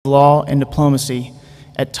Law and Diplomacy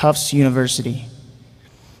at Tufts University.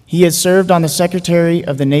 He has served on the Secretary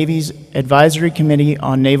of the Navy's Advisory Committee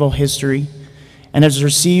on Naval History and has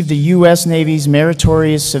received the U.S. Navy's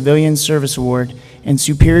Meritorious Civilian Service Award and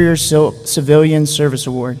Superior Civilian Service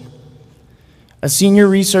Award. A senior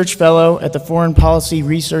research fellow at the Foreign Policy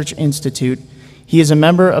Research Institute, he is a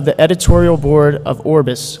member of the editorial board of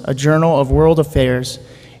Orbis, a journal of world affairs,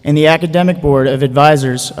 and the academic board of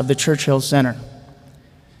advisors of the Churchill Center.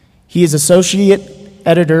 He is associate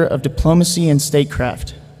editor of Diplomacy and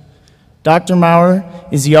Statecraft. Dr. Maurer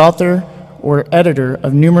is the author or editor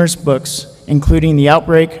of numerous books, including The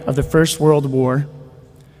Outbreak of the First World War,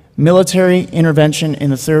 Military Intervention in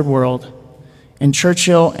the Third World, and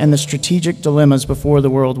Churchill and the Strategic Dilemmas Before the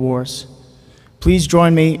World Wars. Please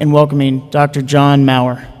join me in welcoming Dr. John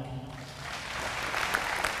Maurer.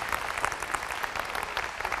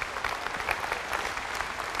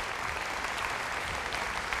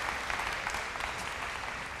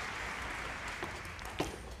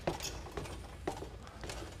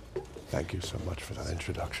 Thank you so much for that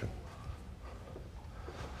introduction.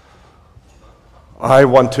 I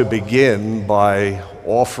want to begin by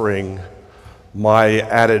offering my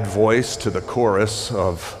added voice to the chorus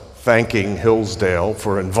of thanking Hillsdale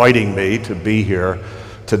for inviting me to be here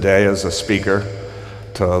today as a speaker,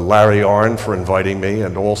 to Larry Arnn for inviting me,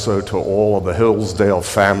 and also to all of the Hillsdale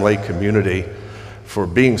family community for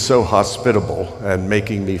being so hospitable and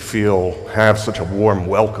making me have such a warm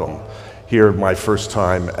welcome here my first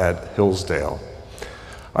time at Hillsdale.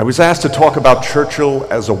 I was asked to talk about Churchill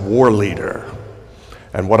as a war leader,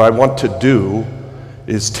 and what I want to do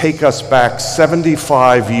is take us back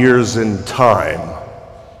 75 years in time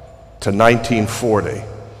to 1940.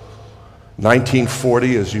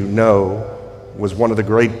 1940, as you know, was one of the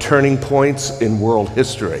great turning points in world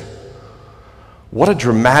history. What a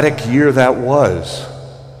dramatic year that was.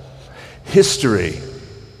 History,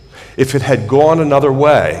 if it had gone another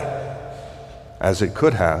way, as it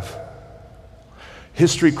could have,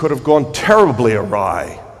 history could have gone terribly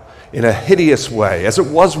awry in a hideous way. As it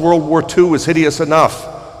was, World War II was hideous enough,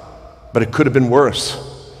 but it could have been worse.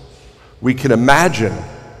 We can imagine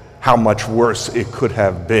how much worse it could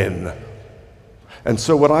have been. And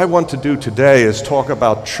so what I want to do today is talk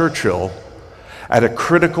about Churchill at a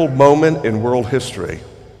critical moment in world history,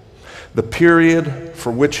 the period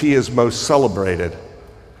for which he is most celebrated,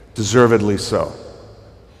 deservedly so.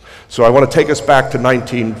 So I want to take us back to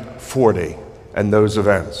 1940 and those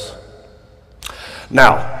events.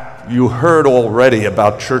 Now, you heard already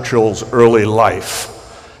about Churchill's early life.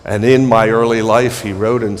 And in my early life, he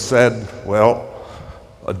wrote and said, well,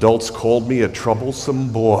 adults called me a troublesome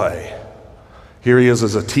boy. Here he is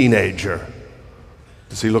as a teenager.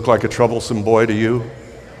 Does he look like a troublesome boy to you?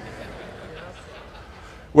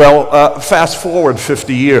 Well, fast forward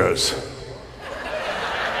 50 years.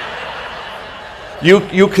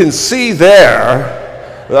 You can see there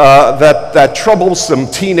that troublesome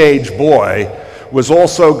teenage boy was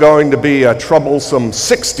also going to be a troublesome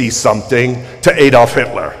 60-something to Adolf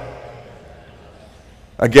Hitler.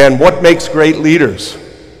 Again, what makes great leaders?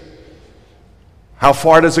 How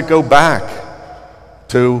far does it go back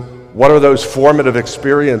to what are those formative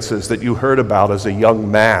experiences that you heard about as a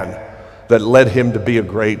young man that led him to be a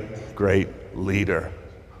great, great leader?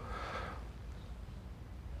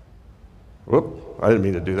 Whoop, I didn't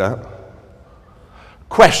mean to do that.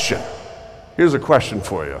 Question. Here's a question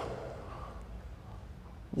for you.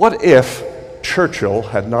 What if Churchill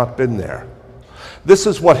had not been there? This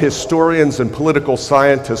is what historians and political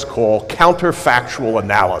scientists call counterfactual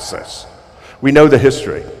analysis. We know the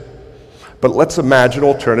history, but let's imagine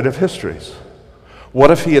alternative histories. What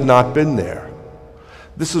if he had not been there?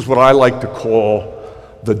 This is what I like to call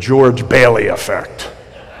the George Bailey effect.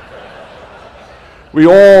 We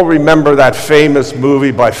all remember that famous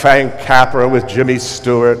movie by Frank Capra with Jimmy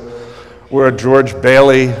Stewart, where George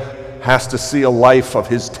Bailey has to see a life of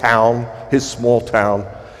his town, his small town,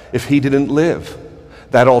 if he didn't live,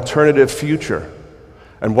 that alternative future.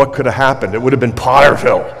 And what could have happened? It would have been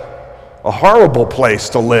Potterville, a horrible place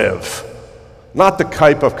to live, not the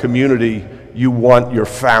type of community you want your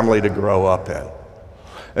family to grow up in.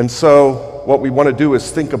 And so what we want to do is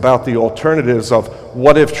think about the alternatives of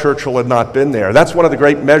what if Churchill had not been there. That's one of the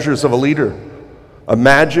great measures of a leader.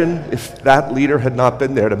 Imagine if that leader had not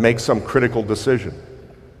been there to make some critical decision.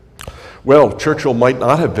 Well, Churchill might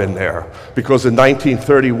not have been there, because in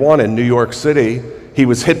 1931 in New York City, he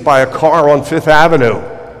was hit by a car on Fifth Avenue.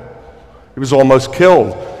 He was almost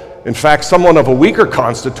killed. In fact, someone of a weaker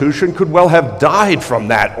constitution could well have died from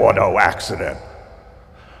that auto accident.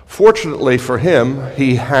 Fortunately for him,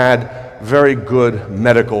 he had very good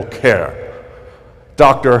medical care.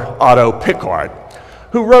 Dr. Otto Pickard,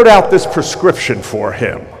 who wrote out this prescription for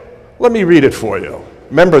him. Let me read it for you.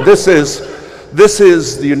 Remember, this is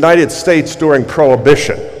the United States during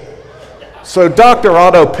Prohibition. So Dr.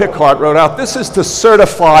 Otto Pickard wrote out, "This is to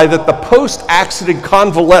certify that the post-accident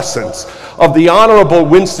convalescence of the Honorable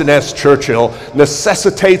Winston S. Churchill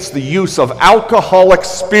necessitates the use of alcoholic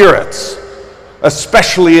spirits,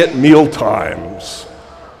 especially at mealtimes.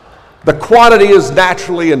 The quantity is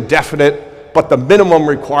naturally indefinite, but the minimum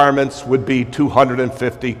requirements would be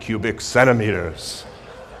 250 cubic centimeters."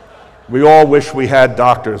 We all wish we had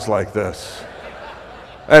doctors like this.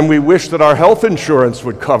 And we wish that our health insurance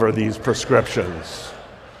would cover these prescriptions.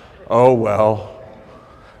 Oh well.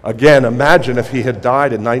 Again, imagine if he had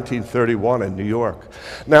died in 1931 in New York.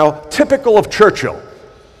 Now, typical of Churchill,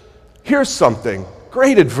 here's something,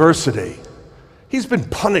 great adversity. He's been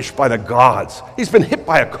punished by the gods. He's been hit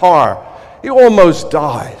by a car. He almost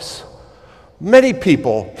dies. Many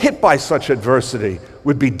people hit by such adversity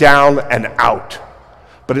would be down and out.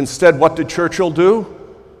 But instead, what did Churchill do?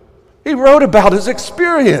 He wrote about his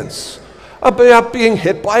experience, about being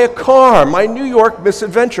hit by a car, my New York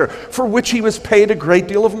misadventure, for which he was paid a great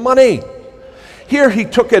deal of money. Here he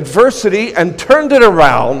took adversity and turned it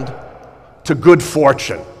around to good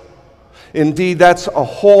fortune. Indeed, that's a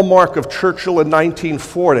hallmark of Churchill in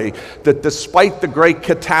 1940, that despite the great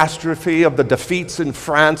catastrophe of the defeats in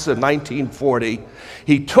France in 1940,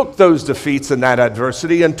 he took those defeats and that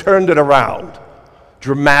adversity and turned it around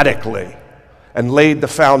dramatically, and laid the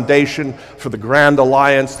foundation for the grand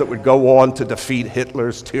alliance that would go on to defeat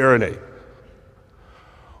Hitler's tyranny.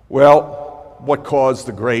 Well, what caused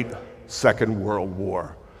the great Second World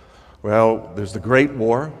War? Well, there's the Great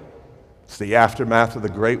War. It's the aftermath of the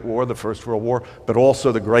Great War, the First World War, but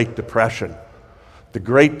also the Great Depression. The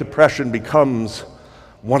Great Depression becomes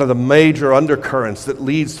one of the major undercurrents that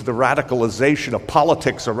leads to the radicalization of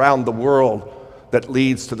politics around the world, that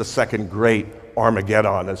leads to the Second Great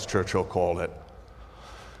Armageddon, as Churchill called it.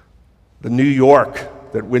 The New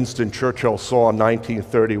York that Winston Churchill saw in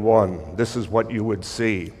 1931, this is what you would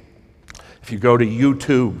see. If you go to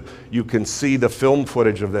YouTube, you can see the film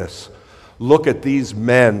footage of this. Look at these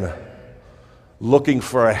men looking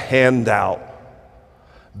for a handout,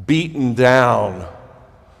 beaten down.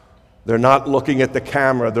 They're not looking at the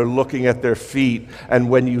camera, they're looking at their feet. And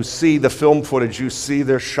when you see the film footage, you see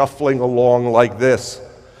they're shuffling along like this.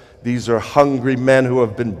 These are hungry men who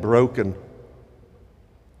have been broken.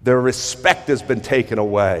 Their respect has been taken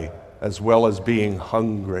away, as well as being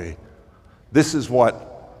hungry. This is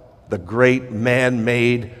what the great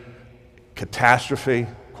man-made catastrophe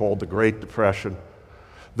called the Great Depression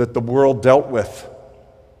that the world dealt with.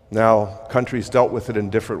 Now, countries dealt with it in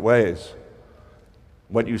different ways.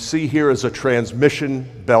 What you see here is a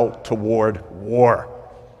transmission belt toward war.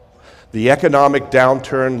 The economic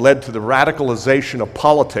downturn led to the radicalization of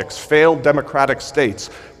politics, failed democratic states,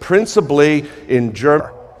 principally in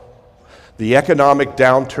Germany. The economic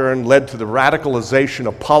downturn led to the radicalization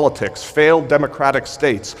of politics, failed democratic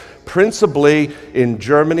states, principally in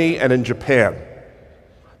Germany and in Japan.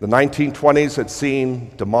 The 1920s had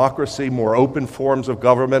seen democracy, more open forms of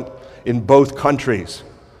government in both countries.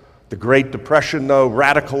 The Great Depression, though,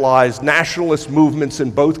 radicalized nationalist movements in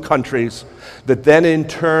both countries that then in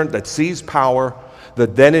turn, that seized power,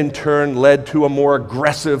 that then in turn led to a more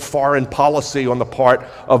aggressive foreign policy on the part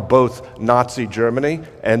of both Nazi Germany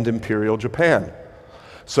and Imperial Japan.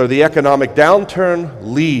 So the economic downturn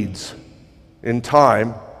leads in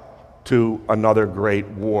time to another great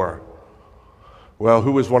war. Well,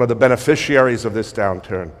 who was one of the beneficiaries of this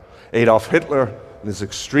downturn? Adolf Hitler and his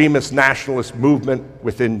extremist nationalist movement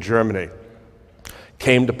within Germany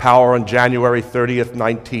came to power on January 30th,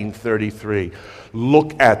 1933.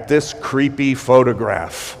 Look at this creepy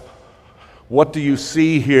photograph. What do you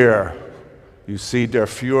see here? You see Der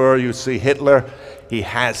Fuhrer, you see Hitler. He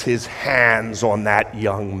has his hands on that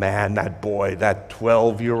young man, that boy, that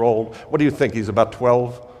 12-year-old. What do you think, he's about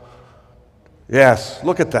 12? Yes,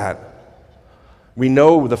 look at that. We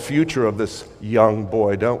know the future of this young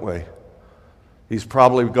boy, don't we? He's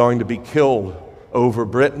probably going to be killed over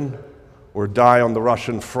Britain or die on the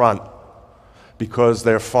Russian front because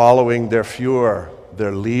they're following their Führer,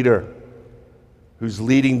 their leader, who's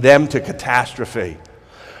leading them to catastrophe.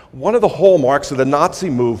 One of the hallmarks of the Nazi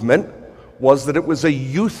movement was that it was a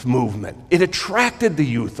youth movement. It attracted the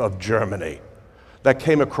youth of Germany. That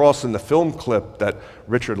came across in the film clip that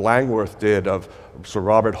Richard Langworth did of Sir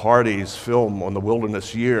Robert Hardy's film on the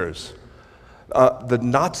Wilderness Years. The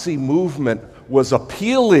Nazi movement was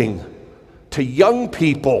appealing to young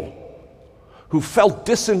people who felt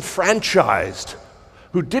disenfranchised,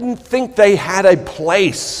 who didn't think they had a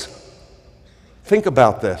place. Think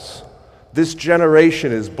about this. This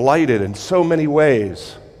generation is blighted in so many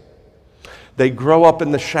ways. They grow up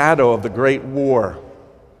in the shadow of the Great War.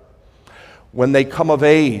 When they come of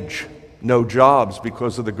age, no jobs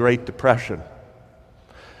because of the Great Depression.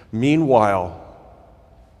 Meanwhile,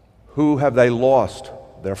 who have they lost?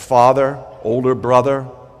 Their father, older brother,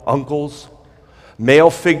 uncles, male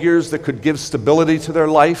figures that could give stability to their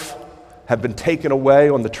life have been taken away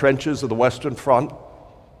on the trenches of the Western Front.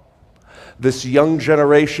 This young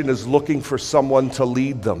generation is looking for someone to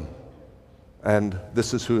lead them, and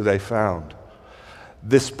this is who they found.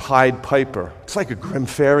 This Pied Piper, it's like a grim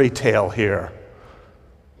fairy tale here,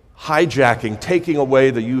 hijacking, taking away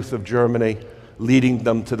the youth of Germany, leading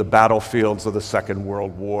them to the battlefields of the Second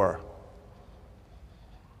World War.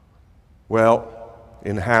 Well,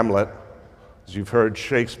 in Hamlet, as you've heard,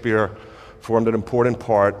 Shakespeare formed an important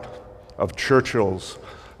part of Churchill's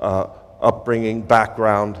upbringing,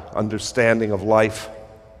 background, understanding of life.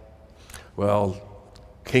 Well,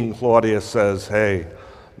 King Claudius says, hey,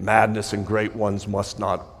 madness and great ones must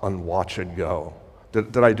not unwatched go.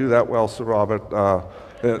 Did I do that well, Sir Robert?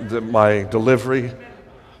 My delivery?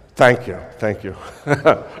 Thank you, thank you.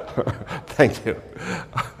 Thank you.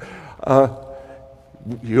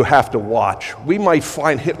 You have to watch. We might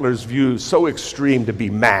find Hitler's views so extreme to be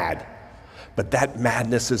mad, but that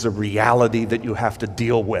madness is a reality that you have to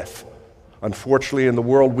deal with. Unfortunately, in the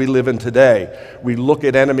world we live in today, we look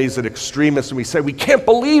at enemies and extremists and we say, we can't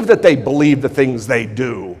believe that they believe the things they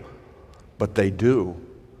do. But they do.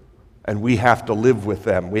 And we have to live with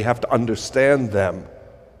them. We have to understand them.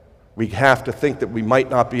 We have to think that we might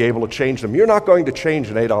not be able to change them. You're not going to change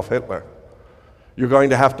an Adolf Hitler. You're going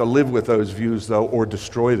to have to live with those views, though, or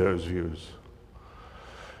destroy those views.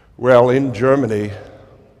 Well, in Germany,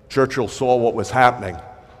 Churchill saw what was happening.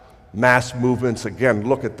 Mass movements, again,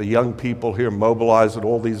 look at the young people here mobilized at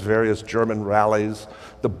all these various German rallies,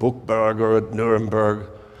 the Buchberger at Nuremberg.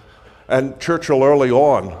 And Churchill early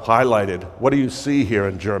on highlighted, what do you see here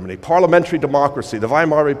in Germany? Parliamentary democracy, the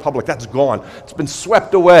Weimar Republic, that's gone. It's been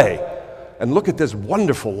swept away. And look at this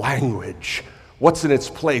wonderful language. What's in its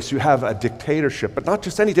place? You have a dictatorship, but not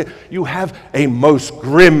just any you have a most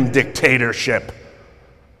grim dictatorship.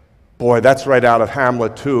 Boy, that's right out of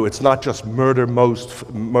Hamlet too. It's not just it's murder most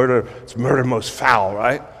foul,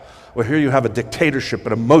 right? Well, here you have a dictatorship,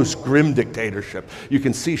 but a most grim dictatorship. You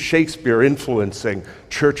can see Shakespeare influencing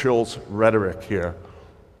Churchill's rhetoric here.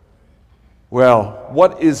 Well,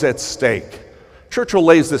 what is at stake? Churchill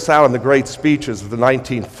lays this out in the great speeches of the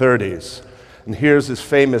 1930s. And here's his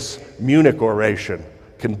famous Munich oration,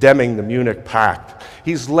 condemning the Munich Pact.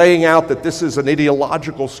 He's laying out that this is an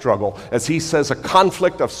ideological struggle, as he says, a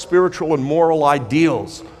conflict of spiritual and moral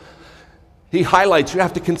ideals. He highlights you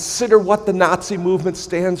have to consider what the Nazi movement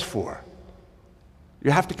stands for.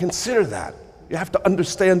 You have to consider that. You have to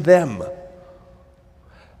understand them.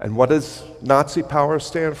 And what does Nazi power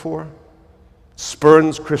stand for?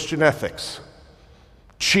 Spurns Christian ethics,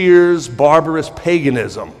 cheers barbarous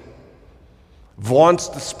paganism, vaunts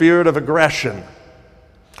the spirit of aggression,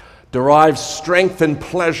 derives strength and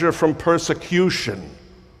pleasure from persecution.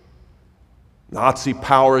 Nazi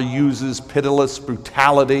power uses pitiless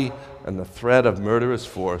brutality and the threat of murderous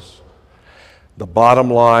force. The bottom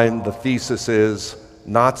line, the thesis is,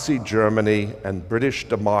 Nazi Germany and British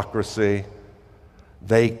democracy,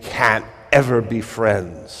 they can't ever be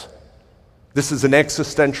friends. This is an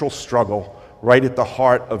existential struggle right at the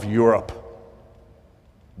heart of Europe.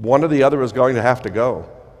 One or the other is going to have to go.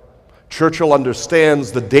 Churchill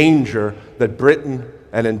understands the danger that Britain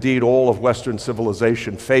and indeed all of Western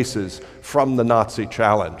civilization faces from the Nazi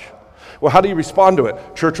challenge. Well, how do you respond to it?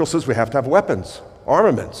 Churchill says we have to have weapons,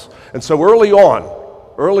 armaments. And so early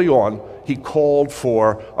on, he called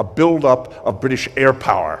for a buildup of British air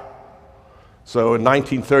power. So in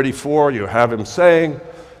 1934, you have him saying,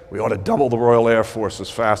 we ought to double the Royal Air Force as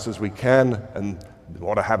fast as we can, and we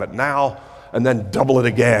ought to have it now, and then double it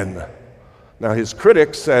again. Now his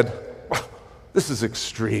critics said, this is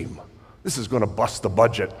extreme. This is going to bust the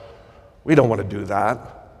budget. We don't want to do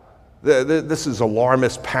that. This is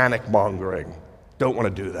alarmist panic mongering. Don't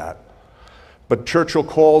want to do that. But Churchill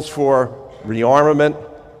calls for rearmament,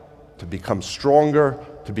 to become stronger,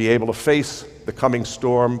 to be able to face the coming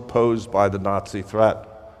storm posed by the Nazi threat.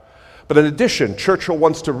 But in addition, Churchill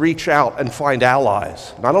wants to reach out and find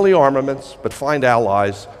allies. Not only armaments, but find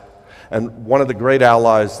allies. And one of the great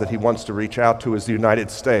allies that he wants to reach out to is the United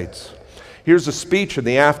States. Here's a speech in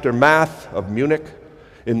the aftermath of Munich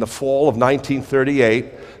in the fall of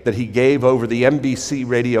 1938 that he gave over the NBC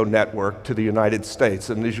radio network to the United States.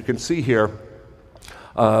 And as you can see here,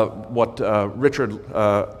 what Richard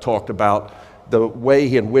talked about, the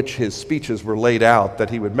way in which his speeches were laid out, that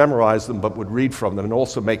he would memorize them but would read from them and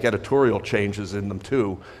also make editorial changes in them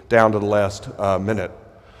too, down to the last minute.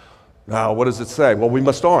 Now, what does it say? Well, we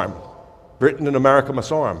must arm. Britain and America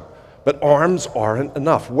must arm. But arms aren't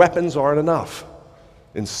enough. Weapons aren't enough.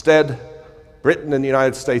 Instead, Britain and the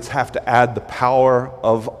United States have to add the power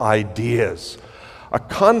of ideas. A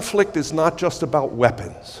conflict is not just about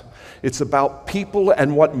weapons. It's about people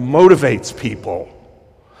and what motivates people.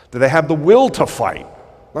 Do they have the will to fight?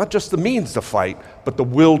 Not just the means to fight, but the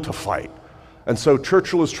will to fight. And so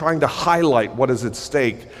Churchill is trying to highlight what is at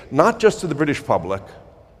stake, not just to the British public,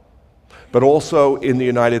 but also in the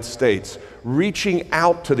United States, reaching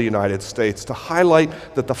out to the United States to highlight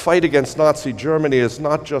that the fight against Nazi Germany is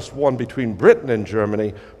not just one between Britain and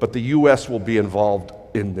Germany, but the U.S. will be involved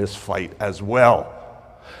in this fight as well.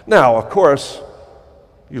 Now, of course,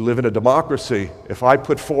 you live in a democracy. If I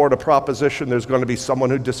put forward a proposition, there's going to be someone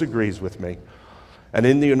who disagrees with me. And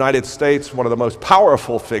in the United States, one of the most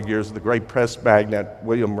powerful figures, the great press magnate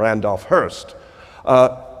William Randolph Hearst,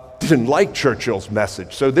 didn't like Churchill's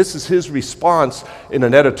message. So this is his response in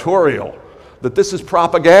an editorial, that this is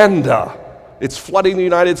propaganda. It's flooding the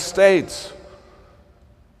United States.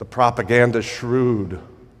 The propaganda shrewd,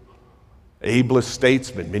 ablest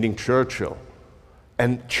statesman, meaning Churchill.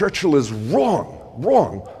 And Churchill is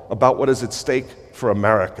wrong about what is at stake for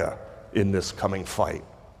America in this coming fight.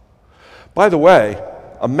 By the way,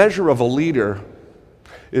 a measure of a leader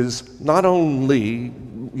is not only,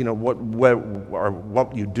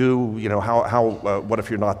 what you do, what if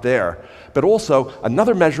you're not there, but also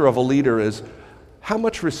another measure of a leader is how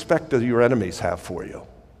much respect do your enemies have for you?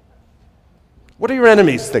 What do your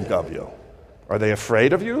enemies think of you? Are they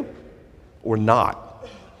afraid of you or not?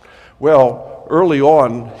 Well, early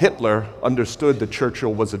on, Hitler understood that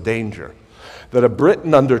Churchill was a danger, that a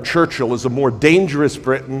Britain under Churchill is a more dangerous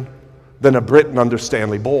Britain than a Britain under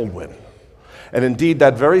Stanley Baldwin. And indeed,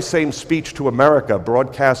 that very same speech to America,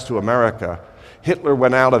 broadcast to America, Hitler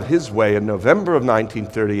went out of his way in November of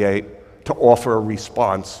 1938 to offer a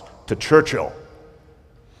response to Churchill.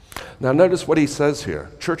 Now notice what he says here.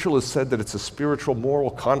 Churchill has said that it's a spiritual, moral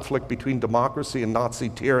conflict between democracy and Nazi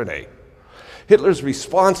tyranny. Hitler's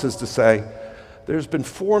response is to say, there's been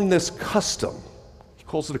formed this custom, he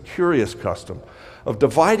calls it a curious custom, of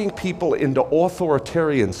dividing people into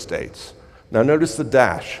authoritarian states. Now notice the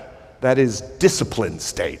dash. That is disciplined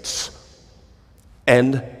states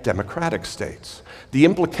and democratic states. The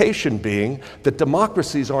implication being that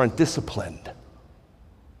democracies aren't disciplined.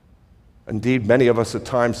 Indeed, many of us at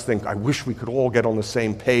times think, I wish we could all get on the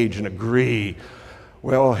same page and agree.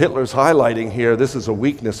 Well, Hitler's highlighting here, this is a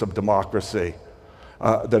weakness of democracy,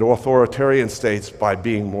 that authoritarian states, by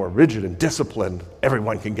being more rigid and disciplined,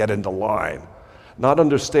 everyone can get into line. Not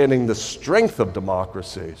understanding the strength of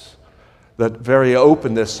democracies, that very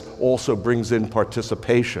openness also brings in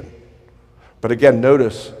participation. But again,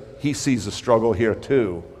 notice he sees a struggle here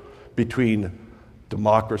too between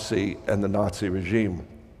democracy and the Nazi regime.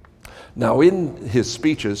 Now, in his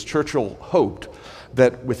speeches, Churchill hoped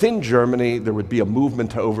that within Germany there would be a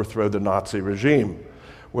movement to overthrow the Nazi regime.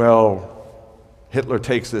 Well, Hitler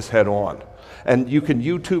takes this head on. And you can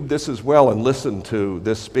YouTube this as well and listen to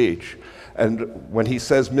this speech. And when he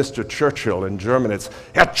says Mr. Churchill in German, it's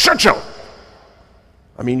Herr Churchill!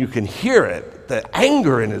 I mean, you can hear it, the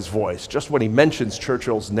anger in his voice, just when he mentions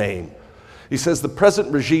Churchill's name. He says the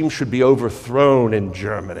present regime should be overthrown in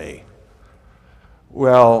Germany.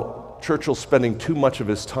 Well, Churchill's spending too much of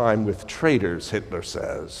his time with traitors, Hitler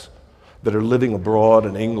says, that are living abroad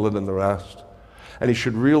in England and the rest. And he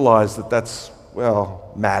should realize that that's,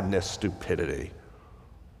 well, madness, stupidity.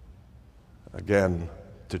 Again,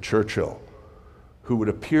 to Churchill, who would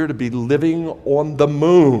appear to be living on the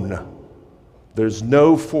moon. There's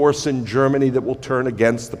no force in Germany that will turn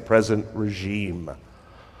against the present regime.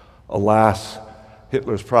 Alas,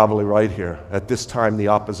 Hitler's probably right here. At this time, the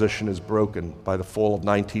opposition is broken. By the fall of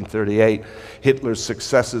 1938, Hitler's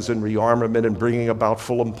successes in rearmament and bringing about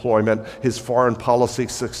full employment, his foreign policy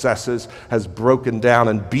successes, has broken down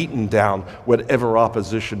and beaten down whatever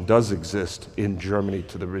opposition does exist in Germany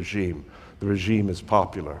to the regime. The regime is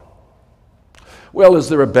popular. Well, is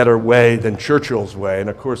there a better way than Churchill's way? And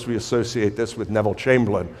of course, we associate this with Neville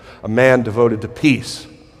Chamberlain, a man devoted to peace,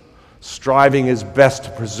 striving his best to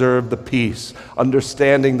preserve the peace,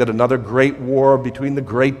 understanding that another great war between the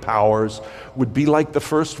great powers would be like the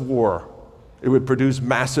first war. It would produce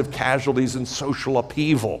massive casualties and social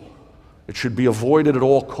upheaval. It should be avoided at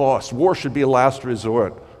all costs. War should be a last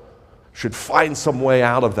resort. Should find some way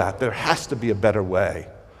out of that. There has to be a better way.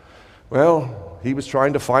 Well, he was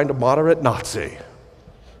trying to find a moderate Nazi.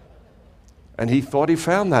 And he thought he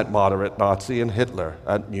found that moderate Nazi in Hitler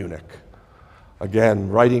at Munich. Again,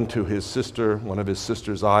 writing to his sister, one of his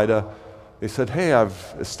sisters, Ida, they said, hey,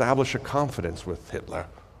 I've established a confidence with Hitler.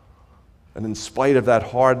 And in spite of that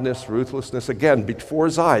hardness, ruthlessness, again, before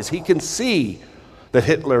his eyes, he can see that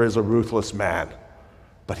Hitler is a ruthless man.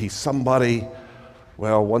 But he's somebody,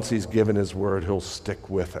 well, once he's given his word, he'll stick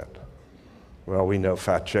with it. Well, we know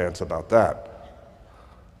fat chance about that.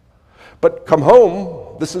 But come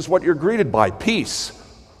home, this is what you're greeted by, peace.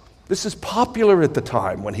 This is popular at the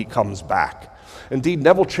time when he comes back. Indeed,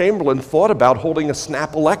 Neville Chamberlain thought about holding a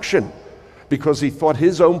snap election because he thought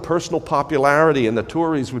his own personal popularity and the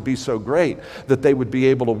Tories would be so great that they would be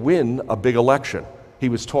able to win a big election. He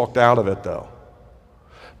was talked out of it, though.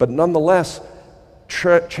 But nonetheless,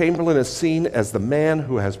 Chamberlain is seen as the man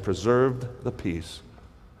who has preserved the peace.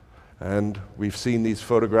 And we've seen these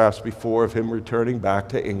photographs before of him returning back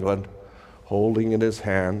to England, holding in his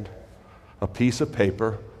hand a piece of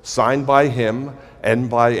paper signed by him and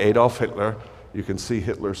by Adolf Hitler. You can see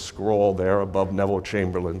Hitler's scrawl there above Neville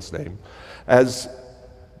Chamberlain's name. As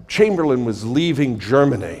Chamberlain was leaving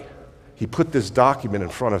Germany, he put this document in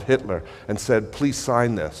front of Hitler and said, please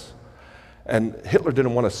sign this. And Hitler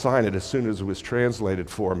didn't want to sign it as soon as it was translated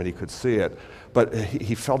for him and he could see it. But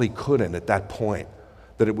he felt he couldn't at that point,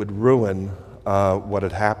 that it would ruin what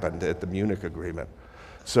had happened at the Munich Agreement.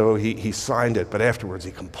 So he signed it, but afterwards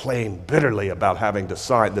he complained bitterly about having to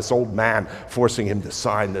sign, this old man forcing him to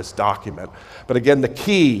sign this document. But again, the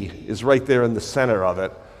key is right there in the center of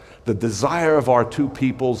it, the desire of our two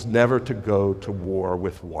peoples never to go to war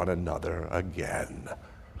with one another again.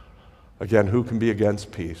 Again, who can be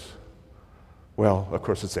against peace? Well, of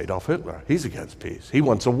course, it's Adolf Hitler. He's against peace. He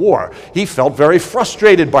wants a war. He felt very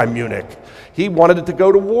frustrated by Munich. He wanted it to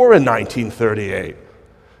go to war in 1938.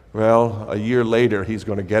 Well, a year later, he's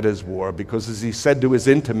going to get his war because, as he said to his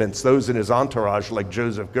intimates, those in his entourage like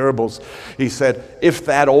Joseph Goebbels, he said, if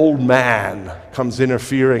that old man comes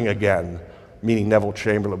interfering again, meaning Neville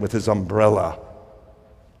Chamberlain, with his umbrella,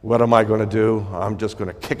 what am I going to do? I'm just going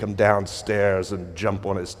to kick him downstairs and jump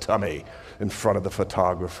on his tummy in front of the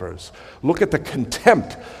photographers. Look at the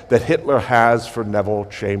contempt that Hitler has for Neville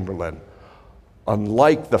Chamberlain,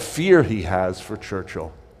 unlike the fear he has for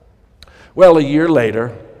Churchill. Well, a year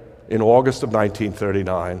later, in August of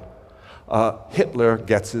 1939, Hitler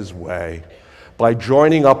gets his way by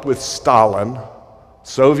joining up with Stalin,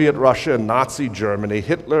 Soviet Russia and Nazi Germany.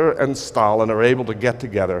 Hitler and Stalin are able to get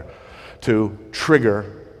together to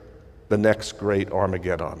trigger the next great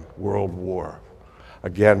Armageddon, World War.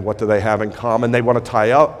 Again, what do they have in common? They want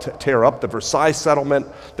to tear up the Versailles settlement.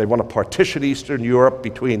 They want to partition Eastern Europe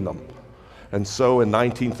between them. And so in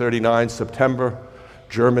 1939, September,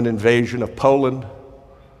 German invasion of Poland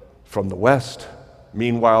from the west.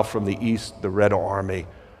 Meanwhile, from the east, the Red Army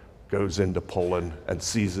goes into Poland and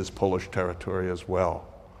seizes Polish territory as well.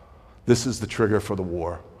 This is the trigger for the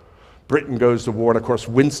war. Britain goes to war, and of course,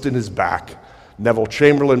 Winston is back. Neville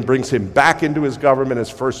Chamberlain brings him back into his government as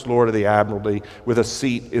First Lord of the Admiralty with a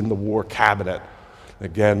seat in the War Cabinet.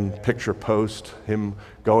 Again, picture post, him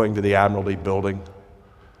going to the Admiralty building,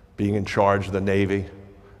 being in charge of the Navy.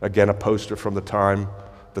 Again, a poster from the time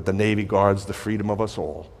that the Navy guards the freedom of us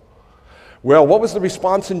all. Well, what was the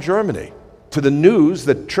response in Germany to the news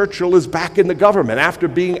that Churchill is back in the government after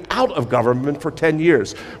being out of government for 10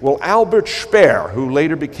 years? Well, Albert Speer, who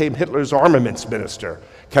later became Hitler's armaments minister,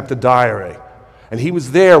 kept a diary. And he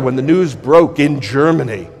was there when the news broke in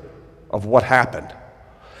Germany of what happened.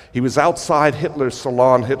 He was outside Hitler's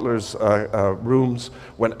salon, Hitler's rooms,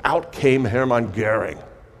 when out came Hermann Goering.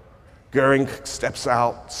 Goering steps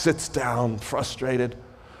out, sits down, frustrated.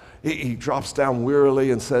 He drops down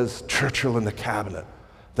wearily and says, Churchill in the cabinet,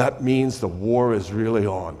 that means the war is really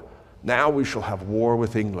on. Now we shall have war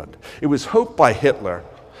with England. It was hoped by Hitler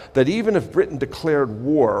that even if Britain declared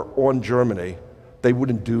war on Germany, they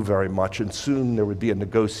wouldn't do very much, and soon there would be a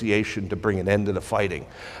negotiation to bring an end to the fighting.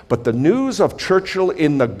 But the news of Churchill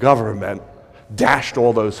in the government dashed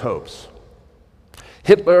all those hopes.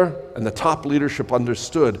 Hitler and the top leadership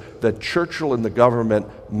understood that Churchill in the government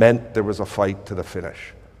meant there was a fight to the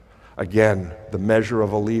finish. Again, the measure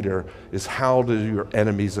of a leader is how do your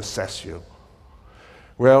enemies assess you?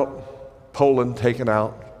 Well, Poland taken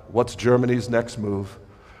out. What's Germany's next move?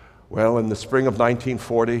 Well, in the spring of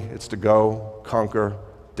 1940, it's to go conquer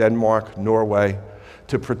Denmark, Norway,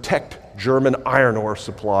 to protect German iron ore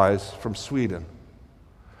supplies from Sweden.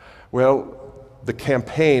 Well, the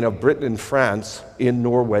campaign of Britain and France in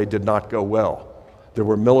Norway did not go well. There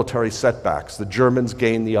were military setbacks. The Germans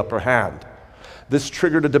gained the upper hand. This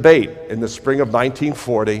triggered a debate in the spring of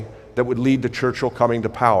 1940 that would lead to Churchill coming to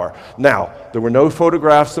power. Now, there were no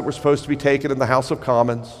photographs that were supposed to be taken in the House of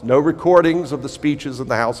Commons, no recordings of the speeches in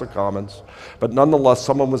the House of Commons, but nonetheless,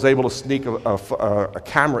 someone was able to sneak a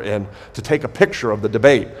camera in to take a picture of the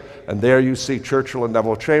debate. And there you see Churchill and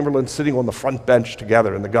Neville Chamberlain sitting on the front bench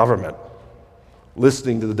together in the government,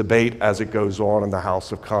 listening to the debate as it goes on in the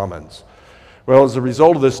House of Commons. Well, as a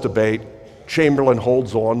result of this debate, Chamberlain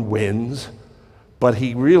holds on, wins, but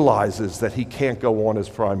he realizes that he can't go on as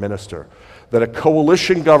prime minister, that a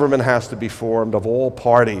coalition government has to be formed of all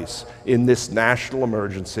parties in this national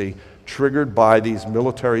emergency triggered by these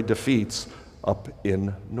military defeats up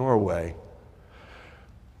in Norway.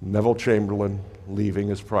 Neville Chamberlain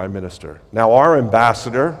leaving as prime minister. Now, our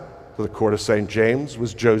ambassador to the court of St. James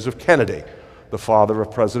was Joseph Kennedy, the father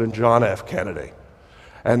of President John F. Kennedy.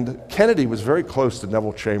 And Kennedy was very close to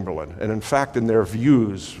Neville Chamberlain, and in fact, in their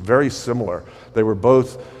views, very similar. They were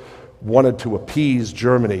both wanted to appease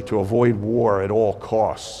Germany, to avoid war at all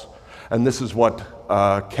costs. And this is what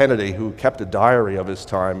Kennedy, who kept a diary of his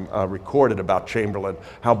time, recorded about Chamberlain,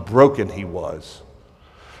 how broken he was.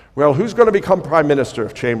 Well, who's going to become prime minister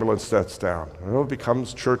if Chamberlain steps down? Well, it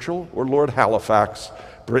becomes Churchill or Lord Halifax,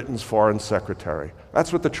 Britain's foreign secretary.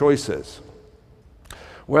 That's what the choice is.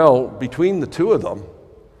 Well, between the two of them,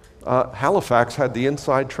 Halifax had the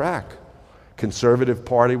inside track. Conservative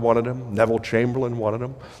Party wanted him. Neville Chamberlain wanted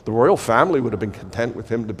him. The royal family would have been content with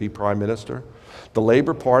him to be prime minister. The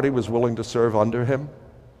Labour Party was willing to serve under him.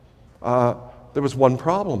 There was one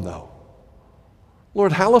problem, though.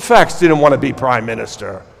 Lord Halifax didn't want to be prime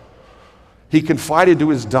minister. He confided to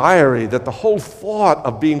his diary that the whole thought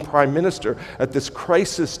of being prime minister at this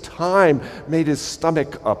crisis time made his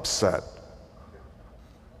stomach upset.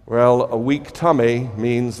 Well, a weak tummy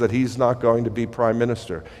means that he's not going to be prime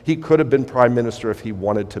minister. He could have been prime minister if he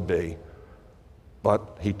wanted to be,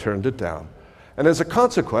 but he turned it down. And as a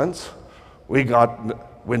consequence, we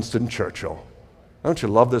got Winston Churchill. Don't you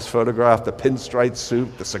love this photograph? The pinstripe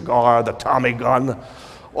suit, the cigar, the Tommy gun.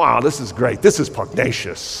 Wow, this is great. This is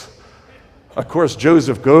pugnacious. Of course,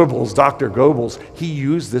 Joseph Goebbels, Dr. Goebbels, he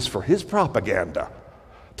used this for his propaganda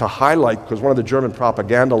to highlight, because one of the German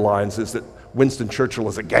propaganda lines is that Winston Churchill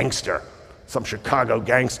is a gangster, some Chicago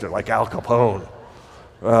gangster like Al Capone.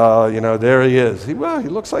 There he is. He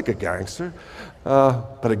looks like a gangster.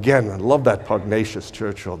 But again, I love that pugnacious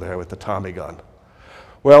Churchill there with the Tommy gun.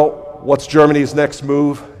 Well, what's Germany's next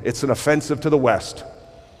move? It's an offensive to the West.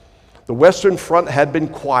 The Western Front had been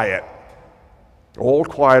quiet, all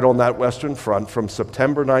quiet on that Western Front from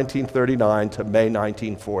September 1939 to May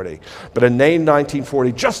 1940. But in May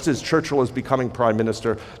 1940, just as Churchill is becoming prime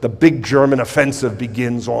minister, the big German offensive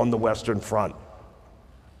begins on the Western Front.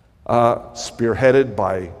 Spearheaded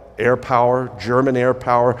by air power, German air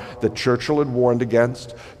power that Churchill had warned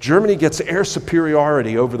against. Germany gets air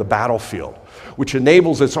superiority over the battlefield, which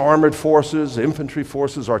enables its armored forces, infantry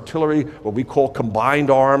forces, artillery, what we call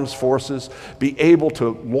combined arms forces, be able to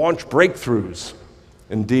launch breakthroughs.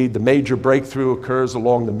 Indeed, the major breakthrough occurs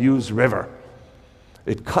along the Meuse River.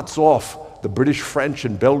 It cuts off the British, French,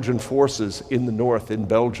 and Belgian forces in the north in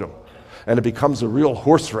Belgium, and it becomes a real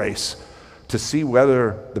horse race to see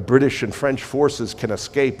whether the British and French forces can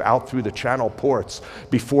escape out through the Channel ports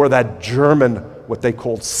before that German, what they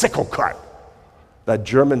called sickle cut. That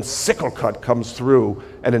German sickle cut comes through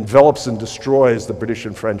and envelops and destroys the British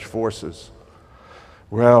and French forces.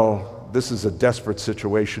 Well, this is a desperate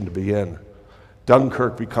situation to be in.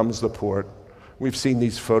 Dunkirk becomes the port. We've seen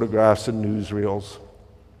these photographs and newsreels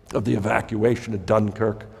of the evacuation of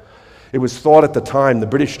Dunkirk. It was thought at the time, the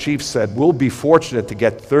British chief said, we'll be fortunate to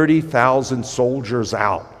get 30,000 soldiers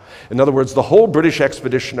out. In other words, the whole British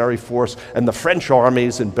expeditionary force and the French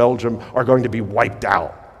armies in Belgium are going to be wiped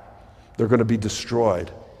out. They're going to be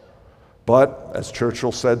destroyed. But, as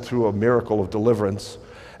Churchill said, through a miracle of deliverance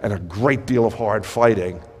and a great deal of hard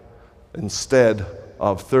fighting, instead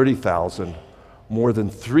of 30,000, more than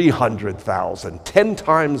 300,000, 10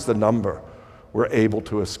 times the number, were able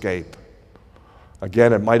to escape.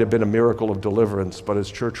 Again, it might have been a miracle of deliverance, but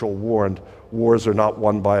as Churchill warned, wars are not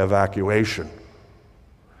won by evacuation.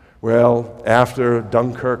 Well, after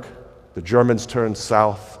Dunkirk, the Germans turned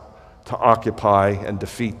south to occupy and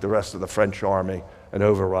defeat the rest of the French army and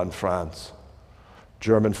overrun France.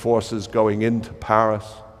 German forces going into Paris,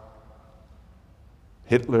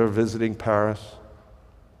 Hitler visiting Paris.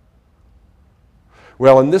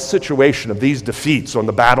 Well, in this situation of these defeats on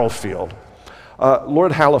the battlefield,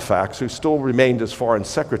 Lord Halifax, who still remained as Foreign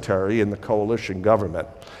Secretary in the coalition government,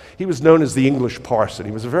 he was known as the English parson.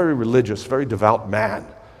 He was a very religious, very devout man.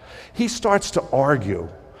 He starts to argue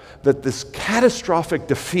that this catastrophic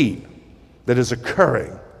defeat that is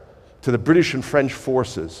occurring to the British and French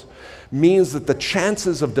forces means that the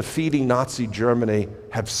chances of defeating Nazi Germany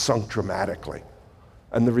have sunk dramatically.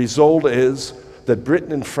 And the result is that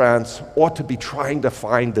Britain and France ought to be trying to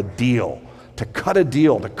find a deal, to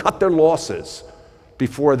cut their losses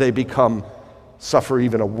before they suffer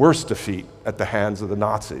even a worse defeat at the hands of the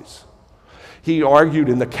Nazis. He argued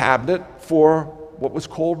in the cabinet for what was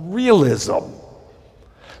called realism,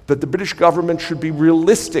 that the British government should be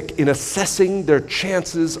realistic in assessing their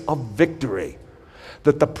chances of victory,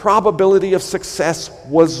 that the probability of success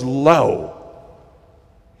was low.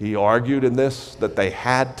 He argued in this that they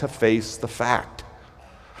had to face the fact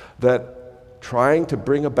that trying to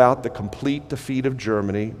bring about the complete defeat of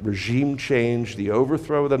Germany, regime change, the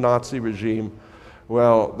overthrow of the Nazi regime,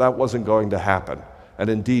 well, that wasn't going to happen. And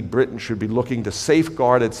indeed, Britain should be looking to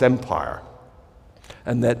safeguard its empire,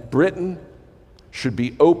 and that Britain should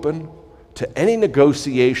be open to any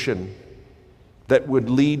negotiation that would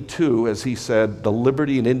lead to, as he said, the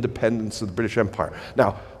liberty and independence of the British Empire.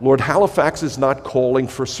 Now, Lord Halifax is not calling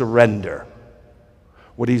for surrender.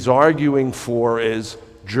 What he's arguing for is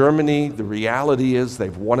Germany, the reality is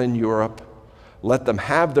they've won in Europe. Let them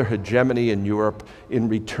have their hegemony in Europe in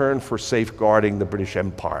return for safeguarding the British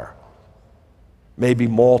Empire. Maybe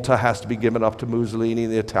Malta has to be given up to Mussolini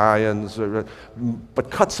and the Italians,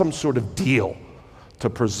 but cut some sort of deal to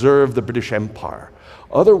preserve the British Empire.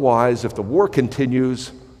 Otherwise, if the war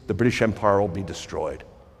continues, the British Empire will be destroyed.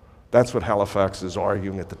 That's what Halifax is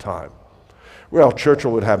arguing at the time. Well,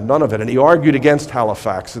 Churchill would have none of it, and he argued against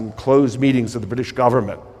Halifax in closed meetings of the British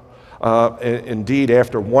government. Indeed,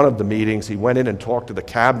 after one of the meetings, he went in and talked to the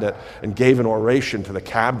cabinet and gave an oration to the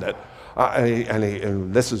cabinet.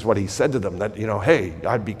 And this is what he said to them, that, hey,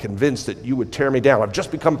 I'd be convinced that you would tear me down. I've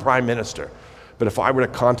just become prime minister. But if I were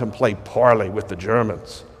to contemplate parley with the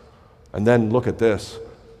Germans, and then look at this,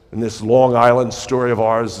 and this Long Island story of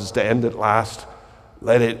ours is to end at last,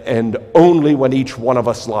 let it end only when each one of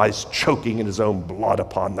us lies choking in his own blood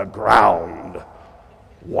upon the ground.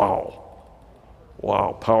 Wow.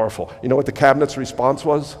 Wow, powerful. You know what the cabinet's response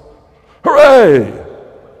was? Hooray!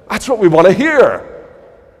 That's what we want to hear.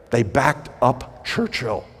 They backed up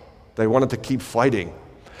Churchill. They wanted to keep fighting.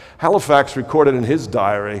 Halifax recorded in his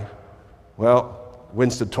diary, well,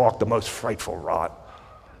 Winston talked the most frightful rot.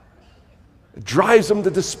 It drives him to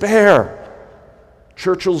despair.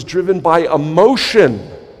 Churchill's driven by emotion.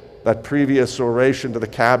 That previous oration to the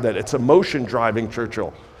cabinet, it's emotion driving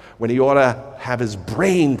Churchill, when he ought to have his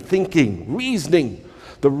brain thinking, reasoning.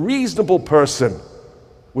 The reasonable person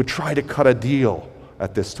would try to cut a deal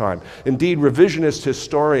at this time. Indeed, revisionist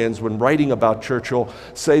historians, when writing about Churchill,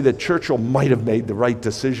 say that Churchill might have made the right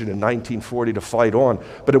decision in 1940 to fight on,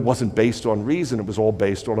 but it wasn't based on reason, it was all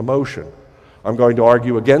based on emotion. I'm going to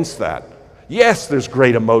argue against that. Yes, there's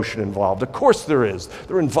great emotion involved. Of course there is.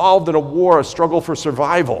 They're involved in a war, a struggle for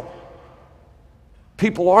survival.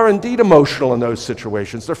 People are indeed emotional in those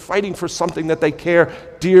situations. They're fighting for something that they care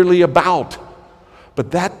dearly about.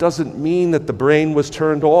 But that doesn't mean that the brain was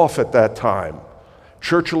turned off at that time.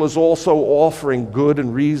 Churchill is also offering good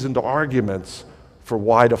and reasoned arguments for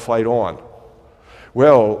why to fight on.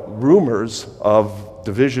 Well, rumors of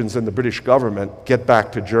divisions in the British government get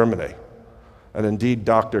back to Germany. And indeed,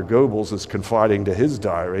 Dr. Goebbels is confiding to his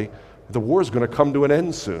diary, the war is going to come to an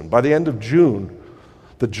end soon. By the end of June,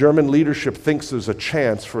 the German leadership thinks there's a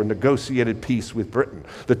chance for a negotiated peace with Britain.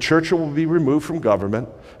 That Churchill will be removed from government,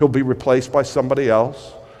 he'll be replaced by somebody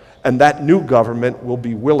else, and that new government will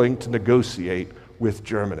be willing to negotiate with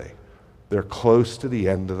Germany. They're close to the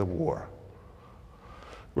end of the war.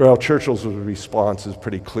 Well, Churchill's response is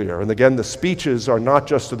pretty clear. And again, the speeches are not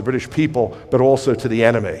just to the British people, but also to the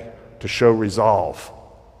enemy, to show resolve.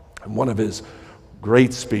 In one of his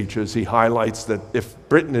great speeches, he highlights that if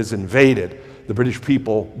Britain is invaded, the British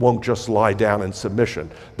people won't just lie down in submission.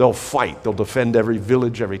 They'll fight. They'll defend every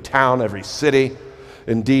village, every town, every city.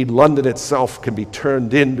 Indeed, London itself can be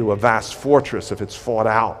turned into a vast fortress if it's fought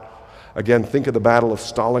out. Again, think of the Battle of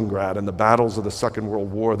Stalingrad and the battles of the Second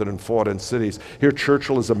World War that had fought in cities. Here,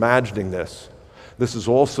 Churchill is imagining this. This is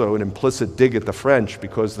also an implicit dig at the French,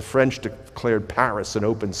 because the French declared Paris an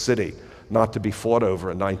open city, not to be fought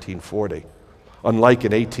over in 1940. Unlike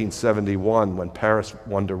in 1871, when Paris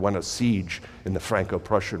underwent a siege in the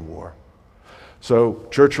Franco-Prussian War. So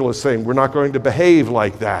Churchill is saying, we're not going to behave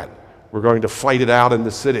like that. We're going to fight it out in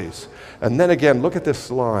the cities. And then again, look at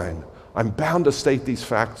this line. I'm bound to state these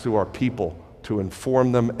facts to our people, to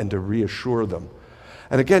inform them and to reassure them.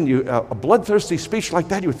 And again, a bloodthirsty speech like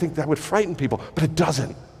that, you would think that would frighten people, but it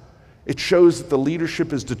doesn't. It shows that the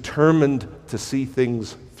leadership is determined to see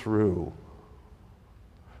things through.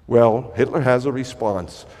 Well, Hitler has a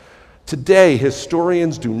response. Today,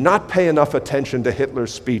 historians do not pay enough attention to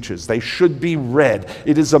Hitler's speeches. They should be read.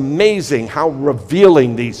 It is amazing how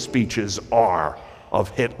revealing these speeches are of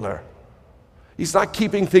Hitler. He's not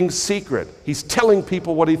keeping things secret. He's telling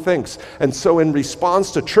people what he thinks. And so in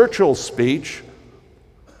response to Churchill's speech,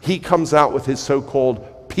 he comes out with his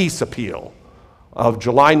so-called peace appeal of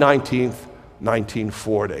July 19th,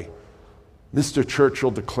 1940. Mr.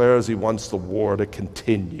 Churchill declares he wants the war to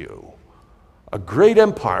continue. A great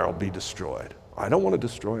empire will be destroyed. I don't want to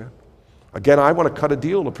destroy it. Again, I want to cut a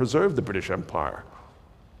deal to preserve the British Empire.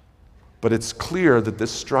 But it's clear that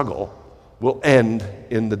this struggle will end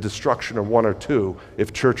in the destruction of one or two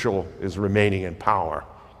if Churchill is remaining in power.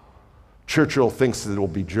 Churchill thinks that it will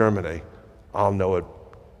be Germany. I'll know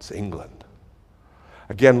it's England.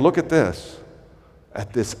 Again, look at this.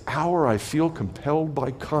 At this hour, I feel compelled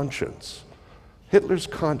by conscience. Hitler's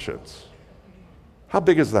conscience. How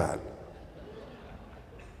big is that?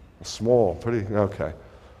 Small, pretty, okay.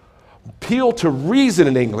 Appeal to reason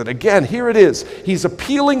in England. Again, here it is. He's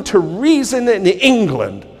appealing to reason in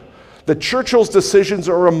England. That Churchill's decisions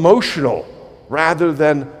are emotional rather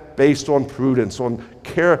than based on prudence, in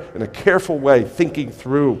a careful way, thinking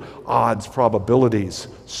through odds, probabilities,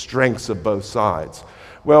 strengths of both sides.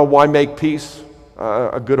 Well, why make peace?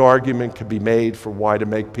 A good argument could be made for why to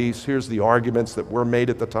make peace. Here's the arguments that were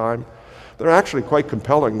made at the time. They're actually quite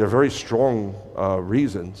compelling. They're very strong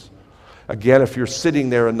reasons. Again, if you're sitting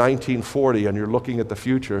there in 1940 and you're looking at the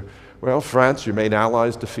future, well, France, your main ally,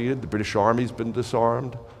 is defeated. The British Army's been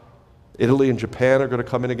disarmed. Italy and Japan are going to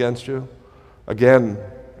come in against you. Again,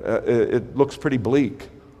 it looks pretty bleak.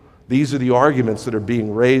 These are the arguments that are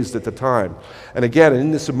being raised at the time. And again,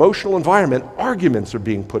 in this emotional environment, arguments are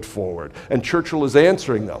being put forward, and Churchill is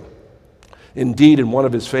answering them. Indeed, in one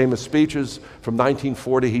of his famous speeches from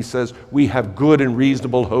 1940, he says, "We have good and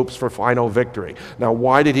reasonable hopes for final victory." Now,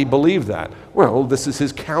 why did he believe that? Well, this is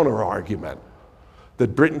his counter-argument,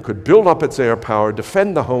 that Britain could build up its air power,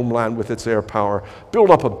 defend the homeland with its air power,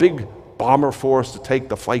 build up a big bomber force to take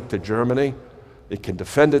the fight to Germany. It can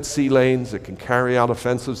defend its sea lanes, it can carry out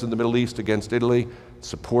offensives in the Middle East against Italy,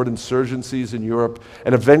 support insurgencies in Europe,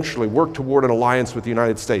 and eventually work toward an alliance with the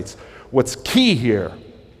United States. What's key here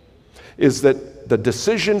is that the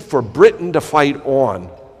decision for Britain to fight on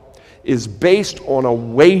is based on a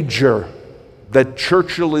wager that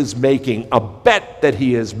Churchill is making, a bet that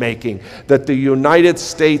he is making, that the United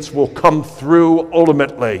States will come through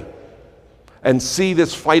ultimately and see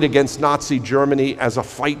this fight against Nazi Germany as a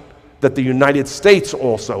fight that the United States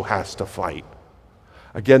also has to fight.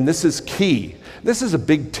 Again, this is key. This is a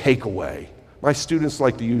big takeaway. My students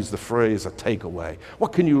like to use the phrase a takeaway.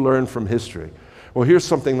 What can you learn from history? Well, here's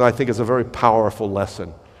something that I think is a very powerful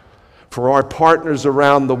lesson. For our partners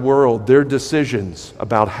around the world, their decisions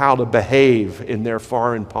about how to behave in their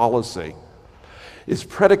foreign policy is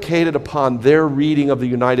predicated upon their reading of the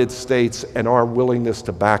United States and our willingness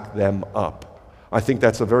to back them up. I think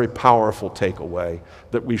that's a very powerful takeaway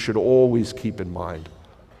that we should always keep in mind.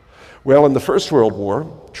 Well, in the First World War,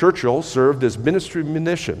 Churchill served as Minister of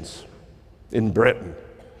Munitions in Britain.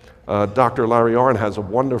 Dr. Larry Arnn has a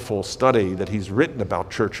wonderful study that he's written about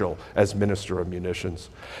Churchill as Minister of Munitions.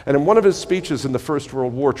 And in one of his speeches in the First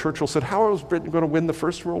World War, Churchill said, how was Britain going to win the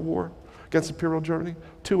First World War against Imperial Germany?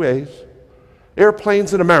 2 A's.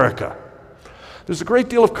 Airplanes in America. There's a great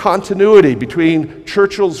deal of continuity between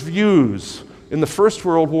Churchill's views in the First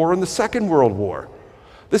World War and the Second World War.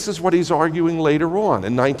 This is what he's arguing later on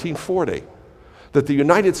in 1940, that the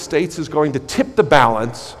United States is going to tip the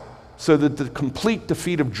balance so that the complete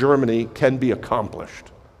defeat of Germany can be accomplished.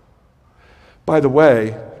 By the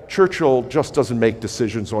way, Churchill just doesn't make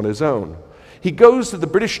decisions on his own. He goes to the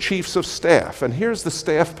British Chiefs of Staff, and here's the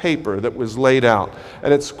staff paper that was laid out,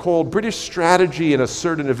 and it's called British Strategy in a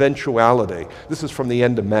Certain Eventuality. This is from the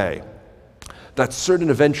end of May. That certain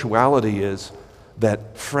eventuality is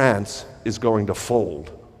that France is going to fold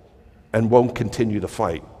and won't continue the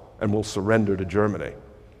fight and will surrender to Germany.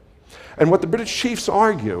 And what the British chiefs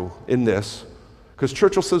argue in this, because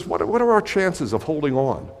Churchill says, what are our chances of holding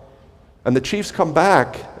on? And the chiefs come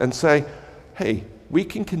back and say, hey, we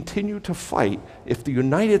can continue to fight if the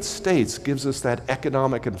United States gives us that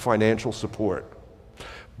economic and financial support.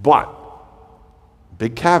 But,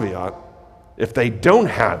 big caveat, if they don't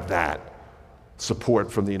have that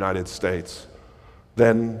support from the United States,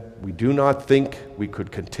 then we do not think we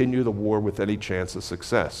could continue the war with any chance of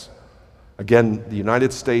success. Again, the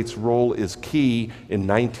United States' role is key in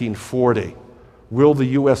 1940. Will the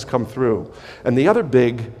U.S. come through? And the other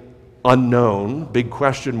big unknown, big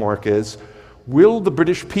question mark is, will the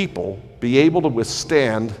British people be able to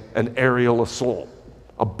withstand an aerial assault,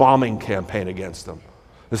 a bombing campaign against them?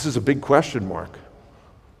 This is a big question mark.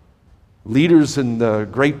 Leaders in the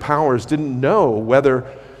great powers didn't know whether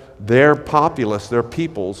their populace, their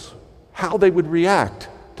peoples, how they would react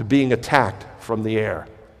to being attacked from the air.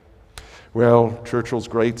 Well, Churchill's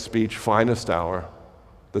great speech, Finest Hour,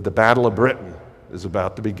 that the Battle of Britain is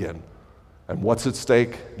about to begin. And what's at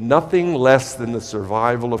stake? Nothing less than the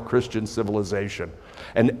survival of Christian civilization,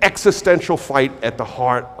 an existential fight at the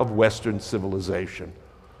heart of Western civilization.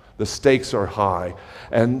 The stakes are high,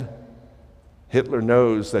 and Hitler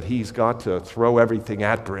knows that he's got to throw everything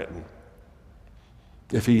at Britain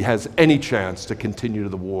if he has any chance to continue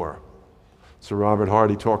the war. Sir Robert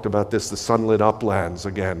Hardy talked about this, the sunlit uplands,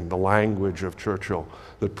 again, the language of Churchill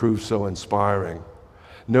that proved so inspiring.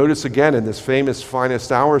 Notice again in this famous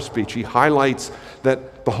Finest Hour speech, he highlights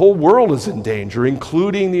that the whole world is in danger,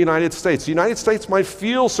 including the United States. The United States might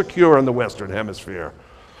feel secure in the Western Hemisphere,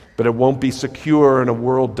 but it won't be secure in a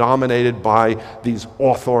world dominated by these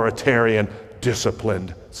authoritarian,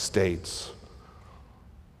 disciplined states.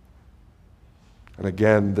 And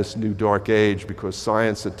again, this new dark age, because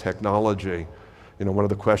science and technology, one of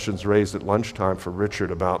the questions raised at lunchtime for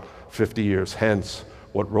Richard about 50 years hence,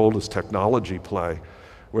 what role does technology play?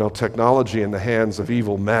 Well, technology in the hands of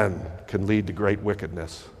evil men can lead to great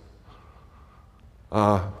wickedness.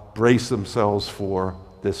 Brace themselves for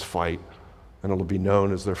this fight, and it'll be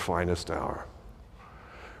known as their finest hour.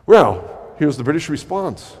 Well, here's the British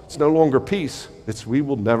response. It's no longer peace, it's we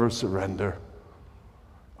will never surrender.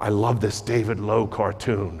 I love this David Lowe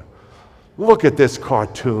cartoon. Look at this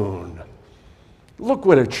cartoon. Look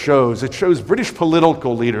what it shows. It shows British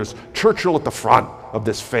political leaders, Churchill at the front of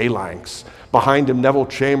this phalanx. Behind him, Neville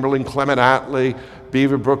Chamberlain, Clement Attlee,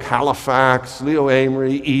 Beaverbrook, Halifax, Leo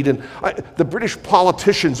Amery, Eden. The British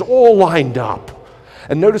politicians all lined up.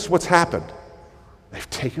 And notice what's happened. They've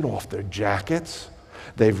taken off their jackets.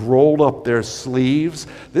 They've rolled up their sleeves.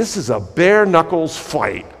 This is a bare knuckles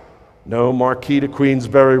fight. No Marquis de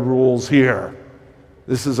Queensberry rules here.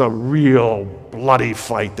 This is a real bloody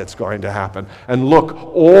fight that's going to happen. And look,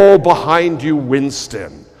 all behind you,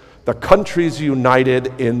 Winston. The country's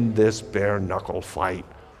united in this bare-knuckle fight.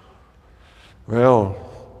 Well,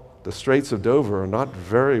 the Straits of Dover are not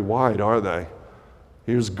very wide, are they?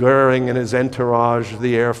 Here's Goering and his entourage,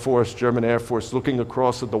 the Air Force, German Air Force, looking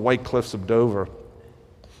across at the white cliffs of Dover.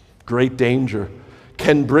 Great danger.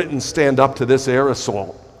 Can Britain stand up to this air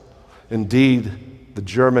assault? Indeed, the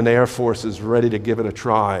German Air Force is ready to give it a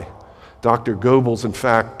try. Dr. Goebbels, in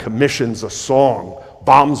fact, commissions a song,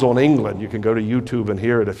 Bombs on England. You can go to YouTube and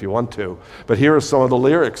hear it if you want to. But here are some of the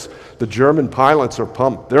lyrics. The German pilots are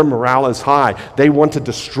pumped. Their morale is high. They want to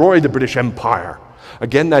destroy the British Empire.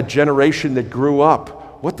 Again, that generation that grew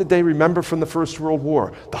up, what did they remember from the First World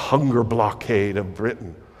War? The hunger blockade of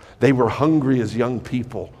Britain. They were hungry as young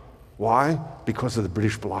people. Why? Because of the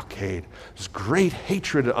British blockade. There's great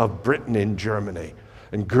hatred of Britain in Germany.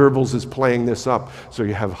 And Goebbels is playing this up. So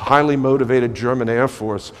you have highly motivated German Air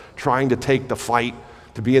Force trying to take the fight,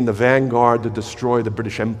 to be in the vanguard to destroy the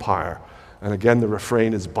British Empire. And again, the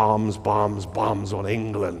refrain is bombs, bombs, bombs on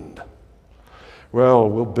England. Well,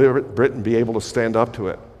 will Britain be able to stand up to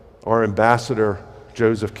it? Our ambassador,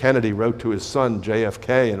 Joseph Kennedy, wrote to his son,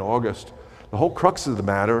 JFK, in August. The whole crux of the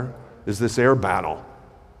matter is this air battle.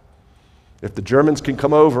 If the Germans can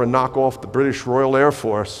come over and knock off the British Royal Air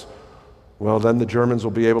Force, well, then the Germans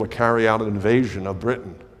will be able to carry out an invasion of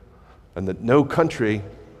Britain. And that no country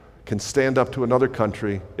can stand up to another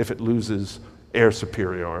country if it loses air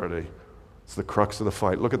superiority. It's the crux of the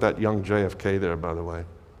fight. Look at that young JFK there, by the way.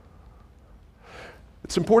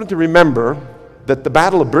 It's important to remember that the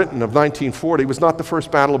Battle of Britain of 1940 was not the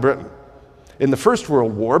first Battle of Britain. In the First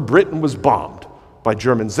World War, Britain was bombed by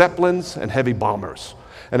German Zeppelins and heavy bombers.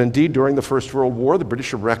 And indeed, during the First World War, the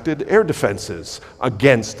British erected air defenses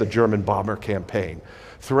against the German bomber campaign.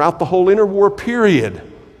 Throughout the whole interwar period,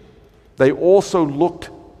 they also looked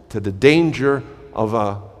to the danger of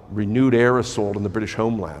a renewed air assault on the British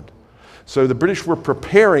homeland. So the British were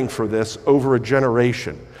preparing for this over a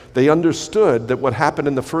generation. They understood that what happened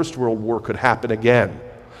in the First World War could happen again.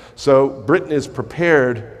 So Britain is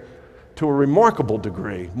prepared to a remarkable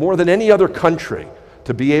degree, more than any other country,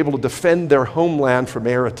 to be able to defend their homeland from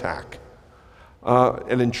air attack.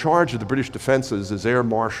 And in charge of the British defenses is Air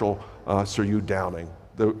Marshal Sir Hugh Downing,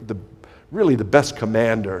 really the best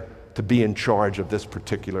commander to be in charge of this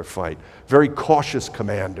particular fight. Very cautious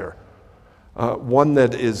commander, one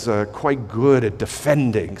that is quite good at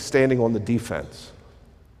defending, standing on the defense.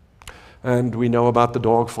 And we know about the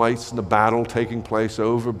dogfights and the battle taking place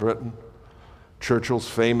over Britain. Churchill's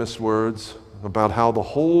famous words about how the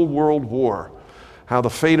whole world war, how the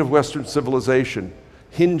fate of Western civilization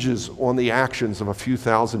hinges on the actions of a few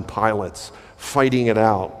thousand pilots fighting it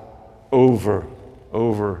out over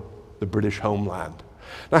the British homeland.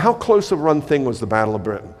 Now, how close a run thing was the Battle of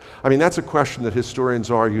Britain? I mean, that's a question that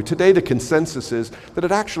historians argue. Today, the consensus is that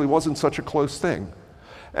it actually wasn't such a close thing.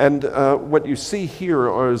 And what you see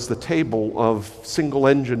here is the table of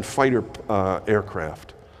single-engine fighter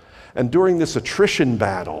aircraft. And during this attrition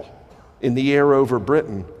battle in the air over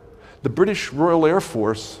Britain, the British Royal Air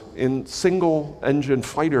Force, in single-engine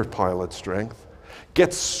fighter pilot strength,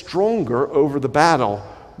 gets stronger over the battle.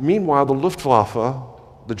 Meanwhile, the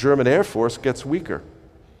Luftwaffe, the German Air Force, gets weaker.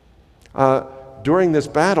 During this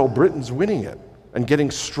battle, Britain's winning it and getting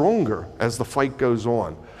stronger as the fight goes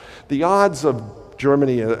on. The odds of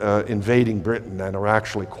Germany invading Britain then are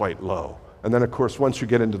actually quite low. And then, of course, once you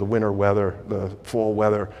get into the winter weather, the fall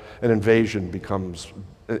weather, an invasion becomes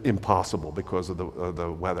impossible because of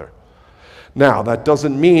the weather. Now, that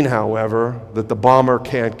doesn't mean, however, that the bomber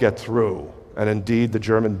can't get through. And indeed, the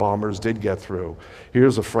German bombers did get through.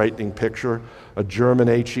 Here's a frightening picture. A German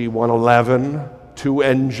HE-111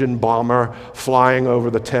 two-engine bomber flying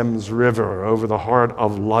over the Thames River, over the heart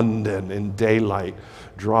of London in daylight,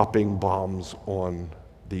 dropping bombs on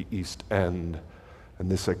the East End.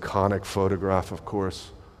 And this iconic photograph, of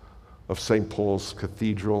course, of St. Paul's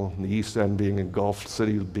Cathedral, and the East End being engulfed,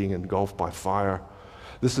 city being engulfed by fire.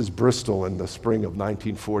 This is Bristol in the spring of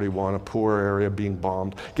 1941, a poor area being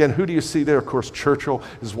bombed. Again, who do you see there? Of course, Churchill,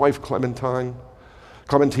 his wife Clementine.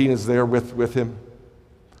 Clementine is there with him.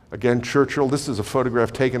 Again, Churchill, this is a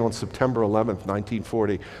photograph taken on September 11th,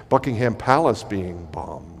 1940, Buckingham Palace being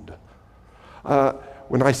bombed.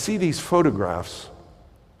 When I see these photographs,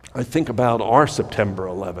 I think about our September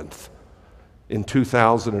 11th in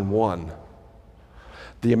 2001.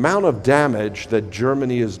 The amount of damage that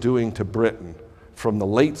Germany is doing to Britain from the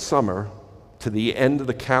late summer to the end of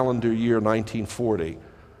the calendar year 1940, in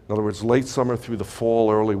other words, late summer through the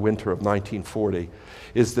fall, early winter of 1940,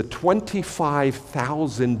 is that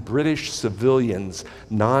 25,000 British civilians,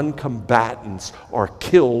 non-combatants, are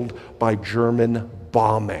killed by German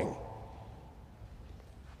bombing.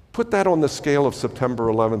 Put that on the scale of September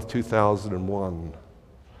 11th, 2001.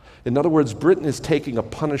 In other words, Britain is taking a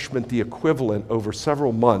punishment the equivalent over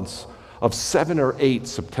several months of 7 or 8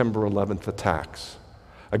 September 11th attacks.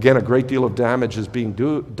 Again, a great deal of damage is being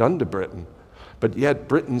done to Britain, but yet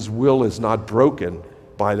Britain's will is not broken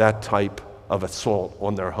by that type of assault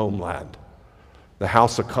on their homeland. The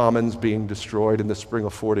House of Commons being destroyed in the spring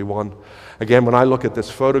of 41. Again, when I look at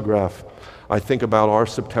this photograph, I think about our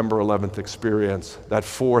September 11th experience, that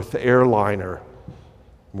 4th airliner.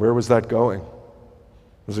 Where was that going?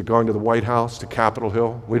 Was it going to the White House, to Capitol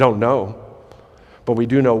Hill? We don't know. But we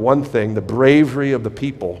do know one thing, the bravery of the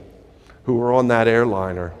people who were on that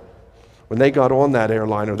airliner. When they got on that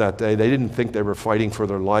airliner that day, they didn't think they were fighting for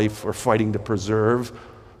their life or fighting to preserve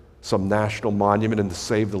some national monument and to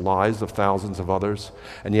save the lives of thousands of others.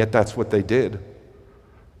 And yet that's what they did.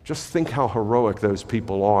 Just think how heroic those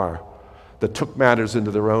people are that took matters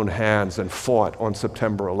into their own hands and fought on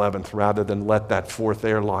September 11th rather than let that 4th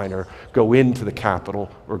airliner go into the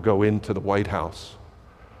Capitol or go into the White House.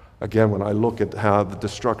 Again, when I look at how the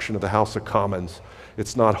destruction of the House of Commons,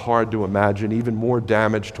 it's not hard to imagine even more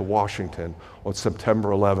damage to Washington on September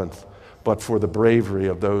 11th, but for the bravery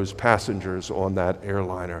of those passengers on that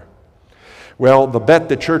airliner. Well, the bet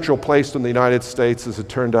that Churchill placed on the United States, as it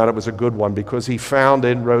turned out, it was a good one because he found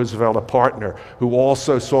in Roosevelt a partner who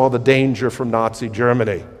also saw the danger from Nazi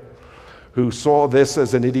Germany, who saw this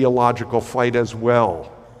as an ideological fight as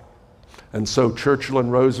well. And so Churchill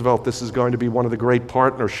and Roosevelt, this is going to be one of the great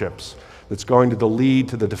partnerships that's going to lead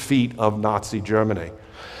to the defeat of Nazi Germany.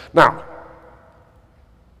 Now,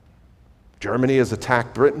 Germany has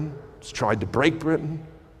attacked Britain. It's tried to break Britain.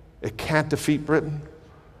 It can't defeat Britain.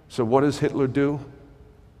 So what does Hitler do?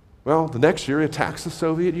 Well, the next year he attacks the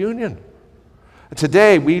Soviet Union.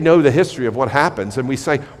 Today we know the history of what happens and we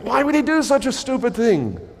say, why would he do such a stupid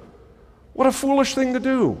thing? What a foolish thing to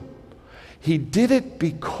do. He did it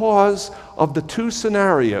because of the two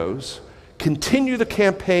scenarios: continue the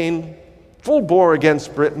campaign full bore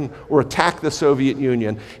against Britain or attack the Soviet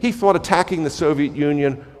Union. He thought attacking the Soviet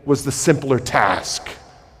Union was the simpler task.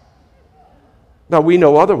 Now, we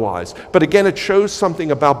know otherwise, but again, it shows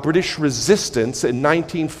something about British resistance in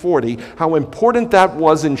 1940, how important that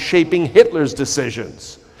was in shaping Hitler's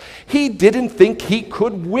decisions. He didn't think he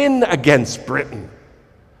could win against Britain.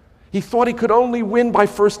 He thought he could only win by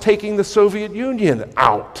first taking the Soviet Union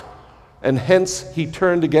out, and hence he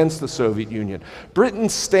turned against the Soviet Union.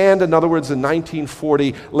 Britain's stand, in other words, in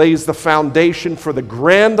 1940, lays the foundation for the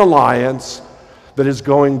Grand Alliance that is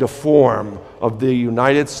going to form of the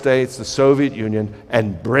United States, the Soviet Union,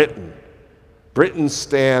 and Britain. Britain's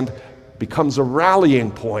stand becomes a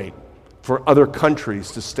rallying point for other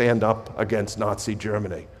countries to stand up against Nazi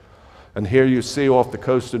Germany. And here you see off the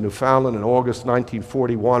coast of Newfoundland in August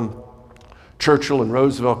 1941, Churchill and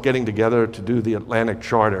Roosevelt getting together to do the Atlantic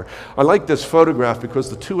Charter. I like this photograph because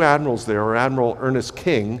the two admirals there are Admiral Ernest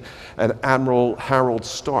King and Admiral Harold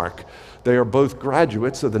Stark. They are both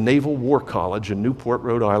graduates of the Naval War College in Newport,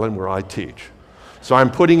 Rhode Island, where I teach. So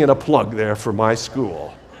I'm putting in a plug there for my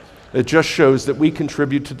school. It just shows that we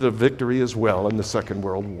contribute to the victory as well in the Second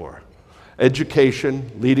World War.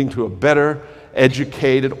 Education leading to a better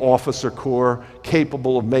educated officer corps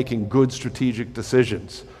capable of making good strategic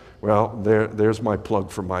decisions. Well, there's my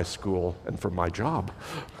plug for my school and for my job.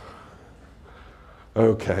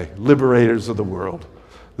 Okay, liberators of the world.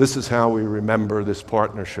 This is how we remember this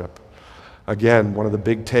partnership. Again, one of the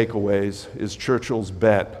big takeaways is Churchill's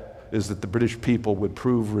bet is that the British people would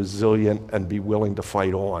prove resilient and be willing to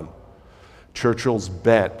fight on. Churchill's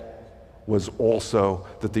bet was also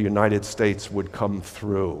that the United States would come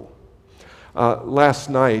through. Last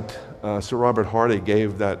night, Sir Robert Hardy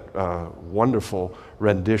gave that wonderful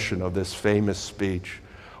rendition of this famous speech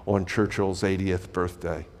on Churchill's 80th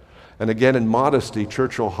birthday. And again, in modesty,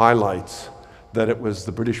 Churchill highlights that it was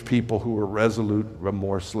the British people who were resolute,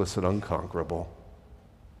 remorseless, and unconquerable.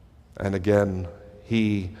 And again,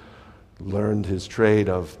 he learned his trade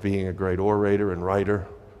of being a great orator and writer,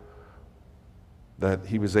 that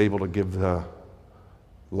he was able to give the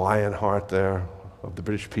lion heart there of the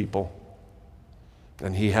British people,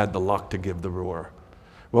 and he had the luck to give the roar.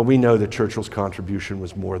 Well, we know that Churchill's contribution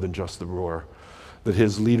was more than just the roar, that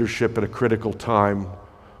his leadership at a critical time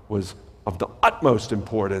was of the utmost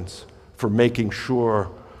importance for making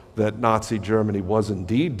sure that Nazi Germany was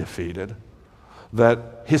indeed defeated,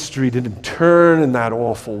 that history didn't turn in that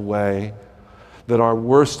awful way, that our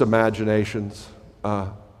worst imaginations,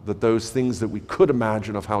 that those things that we could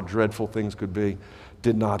imagine of how dreadful things could be,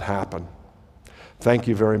 did not happen. Thank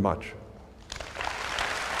you very much.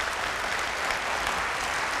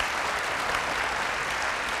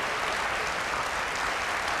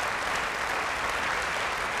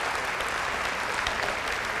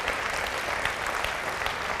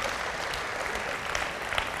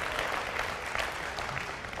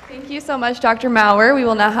 Thank you so much, Dr. Maurer. We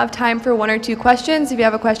will now have time for one or two questions. If you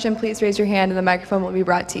have a question, please raise your hand and the microphone will be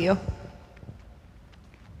brought to you.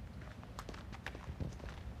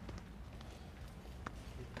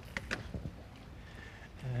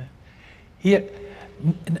 Here,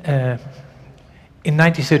 in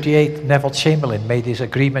 1938, Neville Chamberlain made his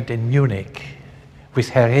agreement in Munich with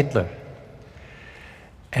Herr Hitler.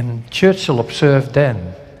 And Churchill observed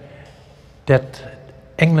then that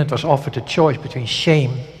England was offered a choice between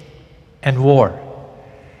shame and war.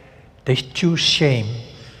 They choose shame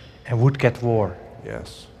and would get war.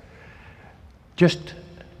 Yes. Just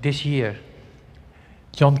this year,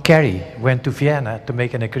 John Kerry went to Vienna to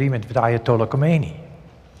make an agreement with Ayatollah Khomeini.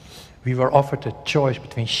 We were offered a choice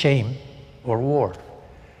between shame or war.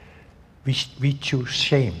 We choose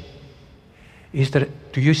shame.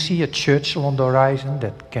 Do you see a Churchill on the horizon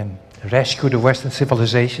that can rescue the Western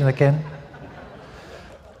civilization again?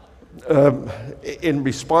 In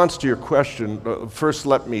response to your question, first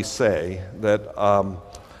let me say that,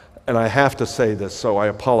 and I have to say this, so I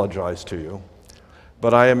apologize to you,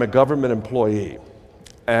 but I am a government employee,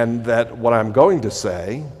 and that what I'm going to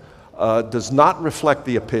say does not reflect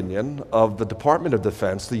the opinion of the Department of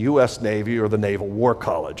Defense, the U.S. Navy, or the Naval War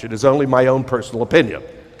College. It is only my own personal opinion.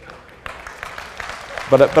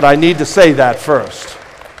 But I need to say that first.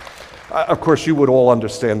 Of course, you would all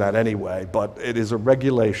understand that anyway, but it is a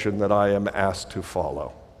regulation that I am asked to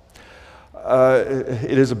follow.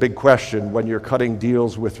 It is a big question when you're cutting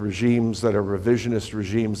deals with regimes that are revisionist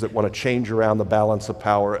regimes that want to change around the balance of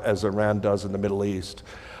power as Iran does in the Middle East.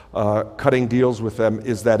 Cutting deals with them,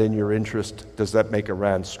 is that in your interest? Does that make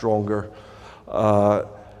Iran stronger?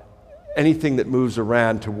 Anything that moves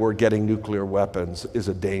Iran toward getting nuclear weapons is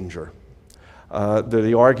a danger.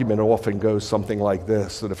 The argument often goes something like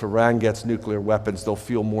this, that if Iran gets nuclear weapons, they'll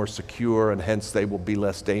feel more secure and hence they will be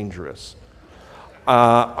less dangerous.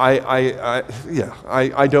 I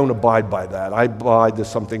don't abide by that. I abide to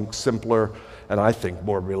something simpler and I think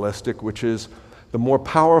more realistic, which is the more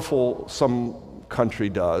powerful some country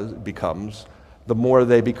becomes, the more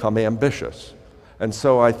they become ambitious. And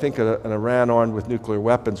so I think an Iran armed with nuclear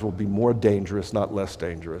weapons will be more dangerous, not less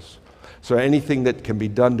dangerous. So anything that can be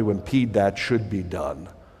done to impede that should be done.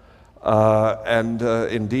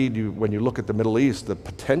 Indeed, when you look at the Middle East, the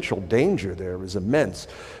potential danger there is immense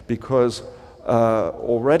because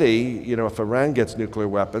already, you know, if Iran gets nuclear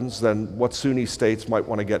weapons, then what Sunni states might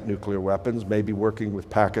want to get nuclear weapons, maybe working with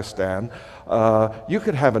Pakistan. You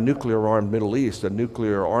could have a nuclear-armed Middle East, a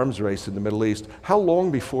nuclear arms race in the Middle East. How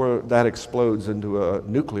long before that explodes into a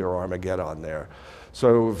nuclear Armageddon there?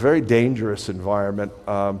 So, very dangerous environment.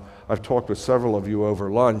 I've talked with several of you over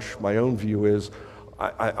lunch. My own view is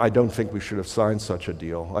I don't think we should have signed such a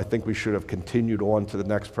deal. I think we should have continued on to the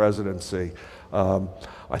next presidency.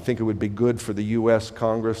 I think it would be good for the U.S.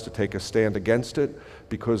 Congress to take a stand against it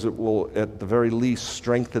because it will, at the very least,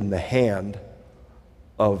 strengthen the hand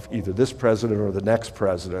of either this president or the next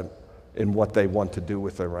president in what they want to do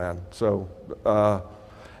with Iran. So,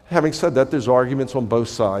 having said that, there's arguments on both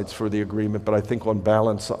sides for the agreement, but I think on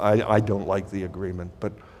balance, I don't like the agreement.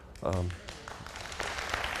 But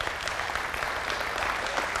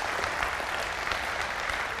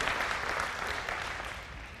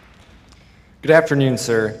Good afternoon,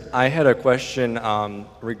 sir. I had a question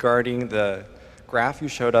regarding the graph you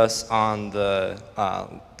showed us on the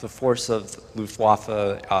force of Luftwaffe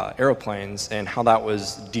airplanes and how that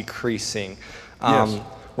was decreasing. Yes.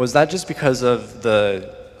 Was that just because of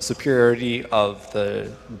the superiority of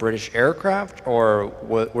the British aircraft, or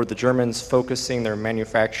were the Germans focusing their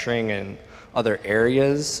manufacturing in other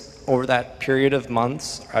areas over that period of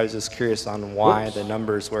months? I was just curious on why the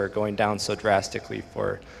numbers were going down so drastically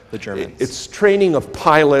for the Germans. It's training of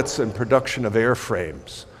pilots and production of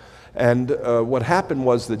airframes. And what happened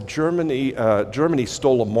was that Germany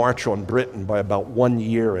stole a march on Britain by about 1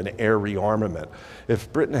 year in air rearmament.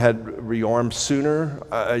 If Britain had rearmed sooner,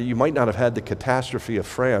 you might not have had the catastrophe of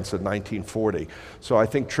France in 1940. So I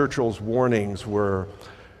think Churchill's warnings were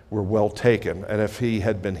well taken. And if he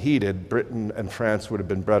had been heeded, Britain and France would have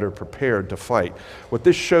been better prepared to fight. What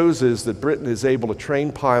this shows is that Britain is able to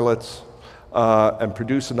train pilots and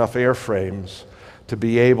produce enough airframes to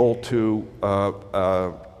be able to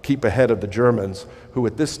keep ahead of the Germans, who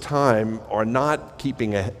at this time are not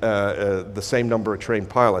keeping the same number of trained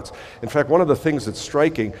pilots. In fact, one of the things that's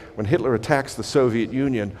striking, when Hitler attacks the Soviet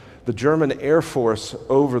Union, the German Air Force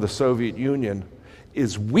over the Soviet Union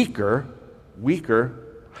is weaker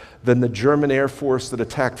than the German Air Force that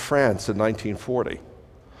attacked France in 1940.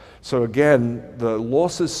 So again, the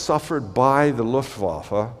losses suffered by the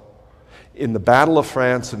Luftwaffe in the Battle of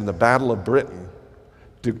France and in the Battle of Britain,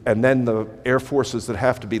 and then the air forces that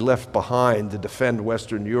have to be left behind to defend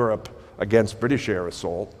Western Europe against British air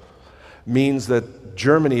assault, means that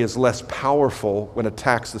Germany is less powerful when it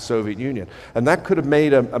attacks the Soviet Union. And that could have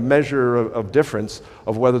made a measure of difference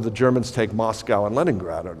of whether the Germans take Moscow and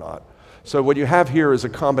Leningrad or not. So what you have here is a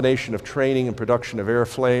combination of training and production of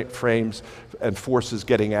airframes and forces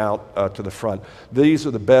getting out to the front. These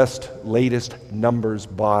are the best, latest numbers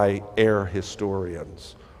by air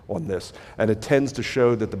historians on this. And it tends to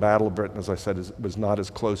show that the Battle of Britain, as I said, was not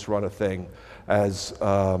as close run a thing as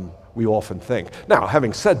we often think. Now,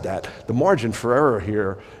 having said that, the margin for error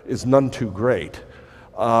here is none too great.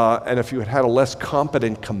 And if you had had a less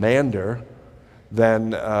competent commander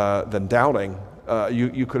than Dowding,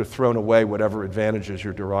 you could have thrown away whatever advantages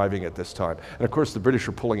you're deriving at this time. And of course, the British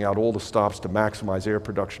are pulling out all the stops to maximize air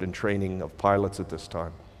production and training of pilots at this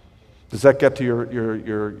time. Does that get to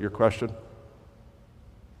your question?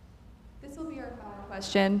 This will be our final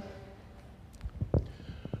question.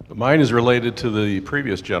 Mine is related to the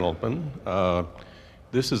previous gentleman.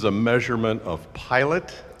 This is a measurement of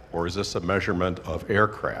pilot, or is this a measurement of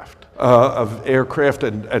aircraft? Of aircraft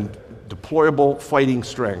and deployable fighting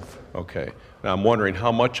strength. Okay. Now I'm wondering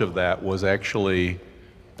how much of that was actually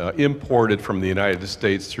imported from the United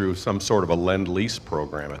States through some sort of a Lend-Lease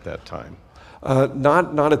program at that time?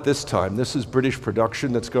 Not at this time. This is British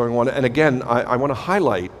production that's going on. And again, I want to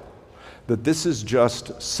highlight that this is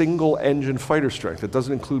just single-engine fighter strength. It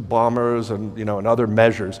doesn't include bombers and other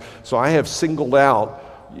measures. So I have singled out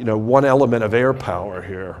one element of air power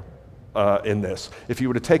here in this. If you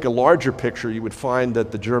were to take a larger picture, you would find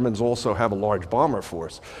that the Germans also have a large bomber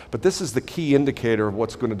force. But this is the key indicator of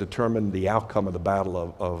what's going to determine the outcome of the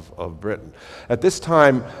Battle of Britain. At this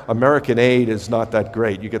time, American aid is not that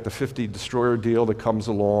great. You get the 50 destroyer deal that comes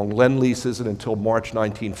along. Lend-Lease isn't until March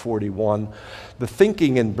 1941. The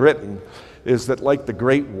thinking in Britain is that, like the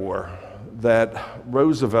Great War, that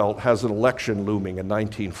Roosevelt has an election looming in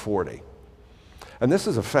 1940. And this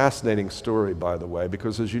is a fascinating story, by the way,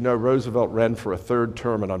 because as you know, Roosevelt ran for a third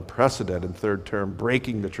term, an unprecedented third term,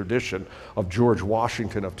 breaking the tradition of George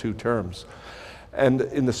Washington of 2 terms. And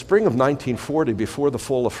in the spring of 1940, before the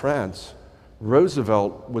fall of France,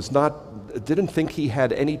 Roosevelt didn't think he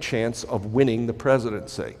had any chance of winning the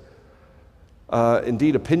presidency.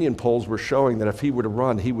 Indeed, opinion polls were showing that if he were to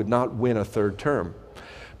run, he would not win a third term.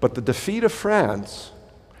 But the defeat of France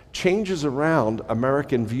changes around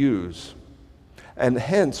American views. And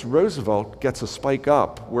hence, Roosevelt gets a spike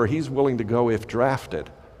up where he's willing to go if drafted.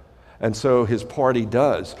 And so his party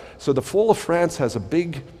does. So the fall of France has a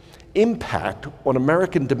big impact on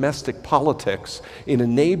American domestic politics in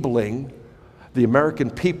enabling the American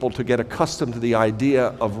people to get accustomed to the idea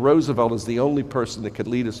of Roosevelt as the only person that could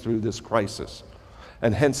lead us through this crisis.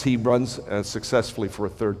 And hence he runs successfully for a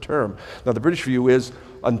third term. Now the British view is,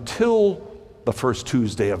 until the first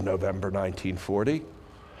Tuesday of November 1940,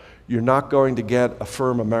 you're not going to get a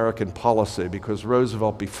firm American policy because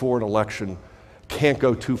Roosevelt, before an election, can't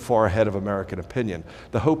go too far ahead of American opinion.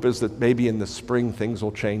 The hope is that maybe in the spring things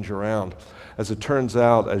will change around. As it turns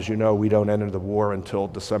out, as you know, we don't enter the war until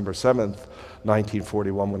December 7th,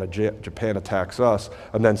 1941, when Japan attacks us,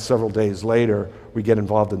 and then several days later, we get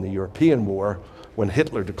involved in the European War when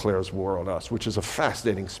Hitler declares war on us, which is a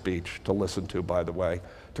fascinating speech to listen to, by the way,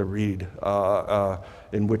 to read,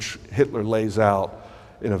 in which Hitler lays out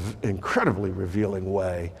in an incredibly revealing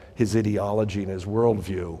way his ideology and his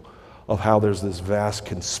worldview of how there's this vast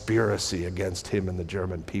conspiracy against him and the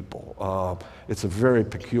German people. It's a very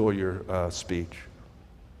peculiar speech.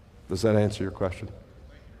 Does that answer your question?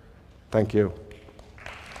 Thank you.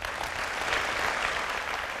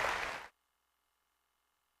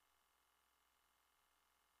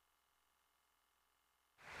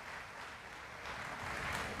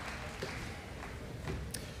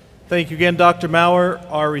 Thank you again, Dr. Maurer.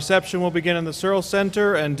 Our reception will begin in the Searle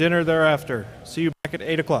Center and dinner thereafter. See you back at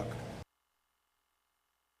 8 o'clock.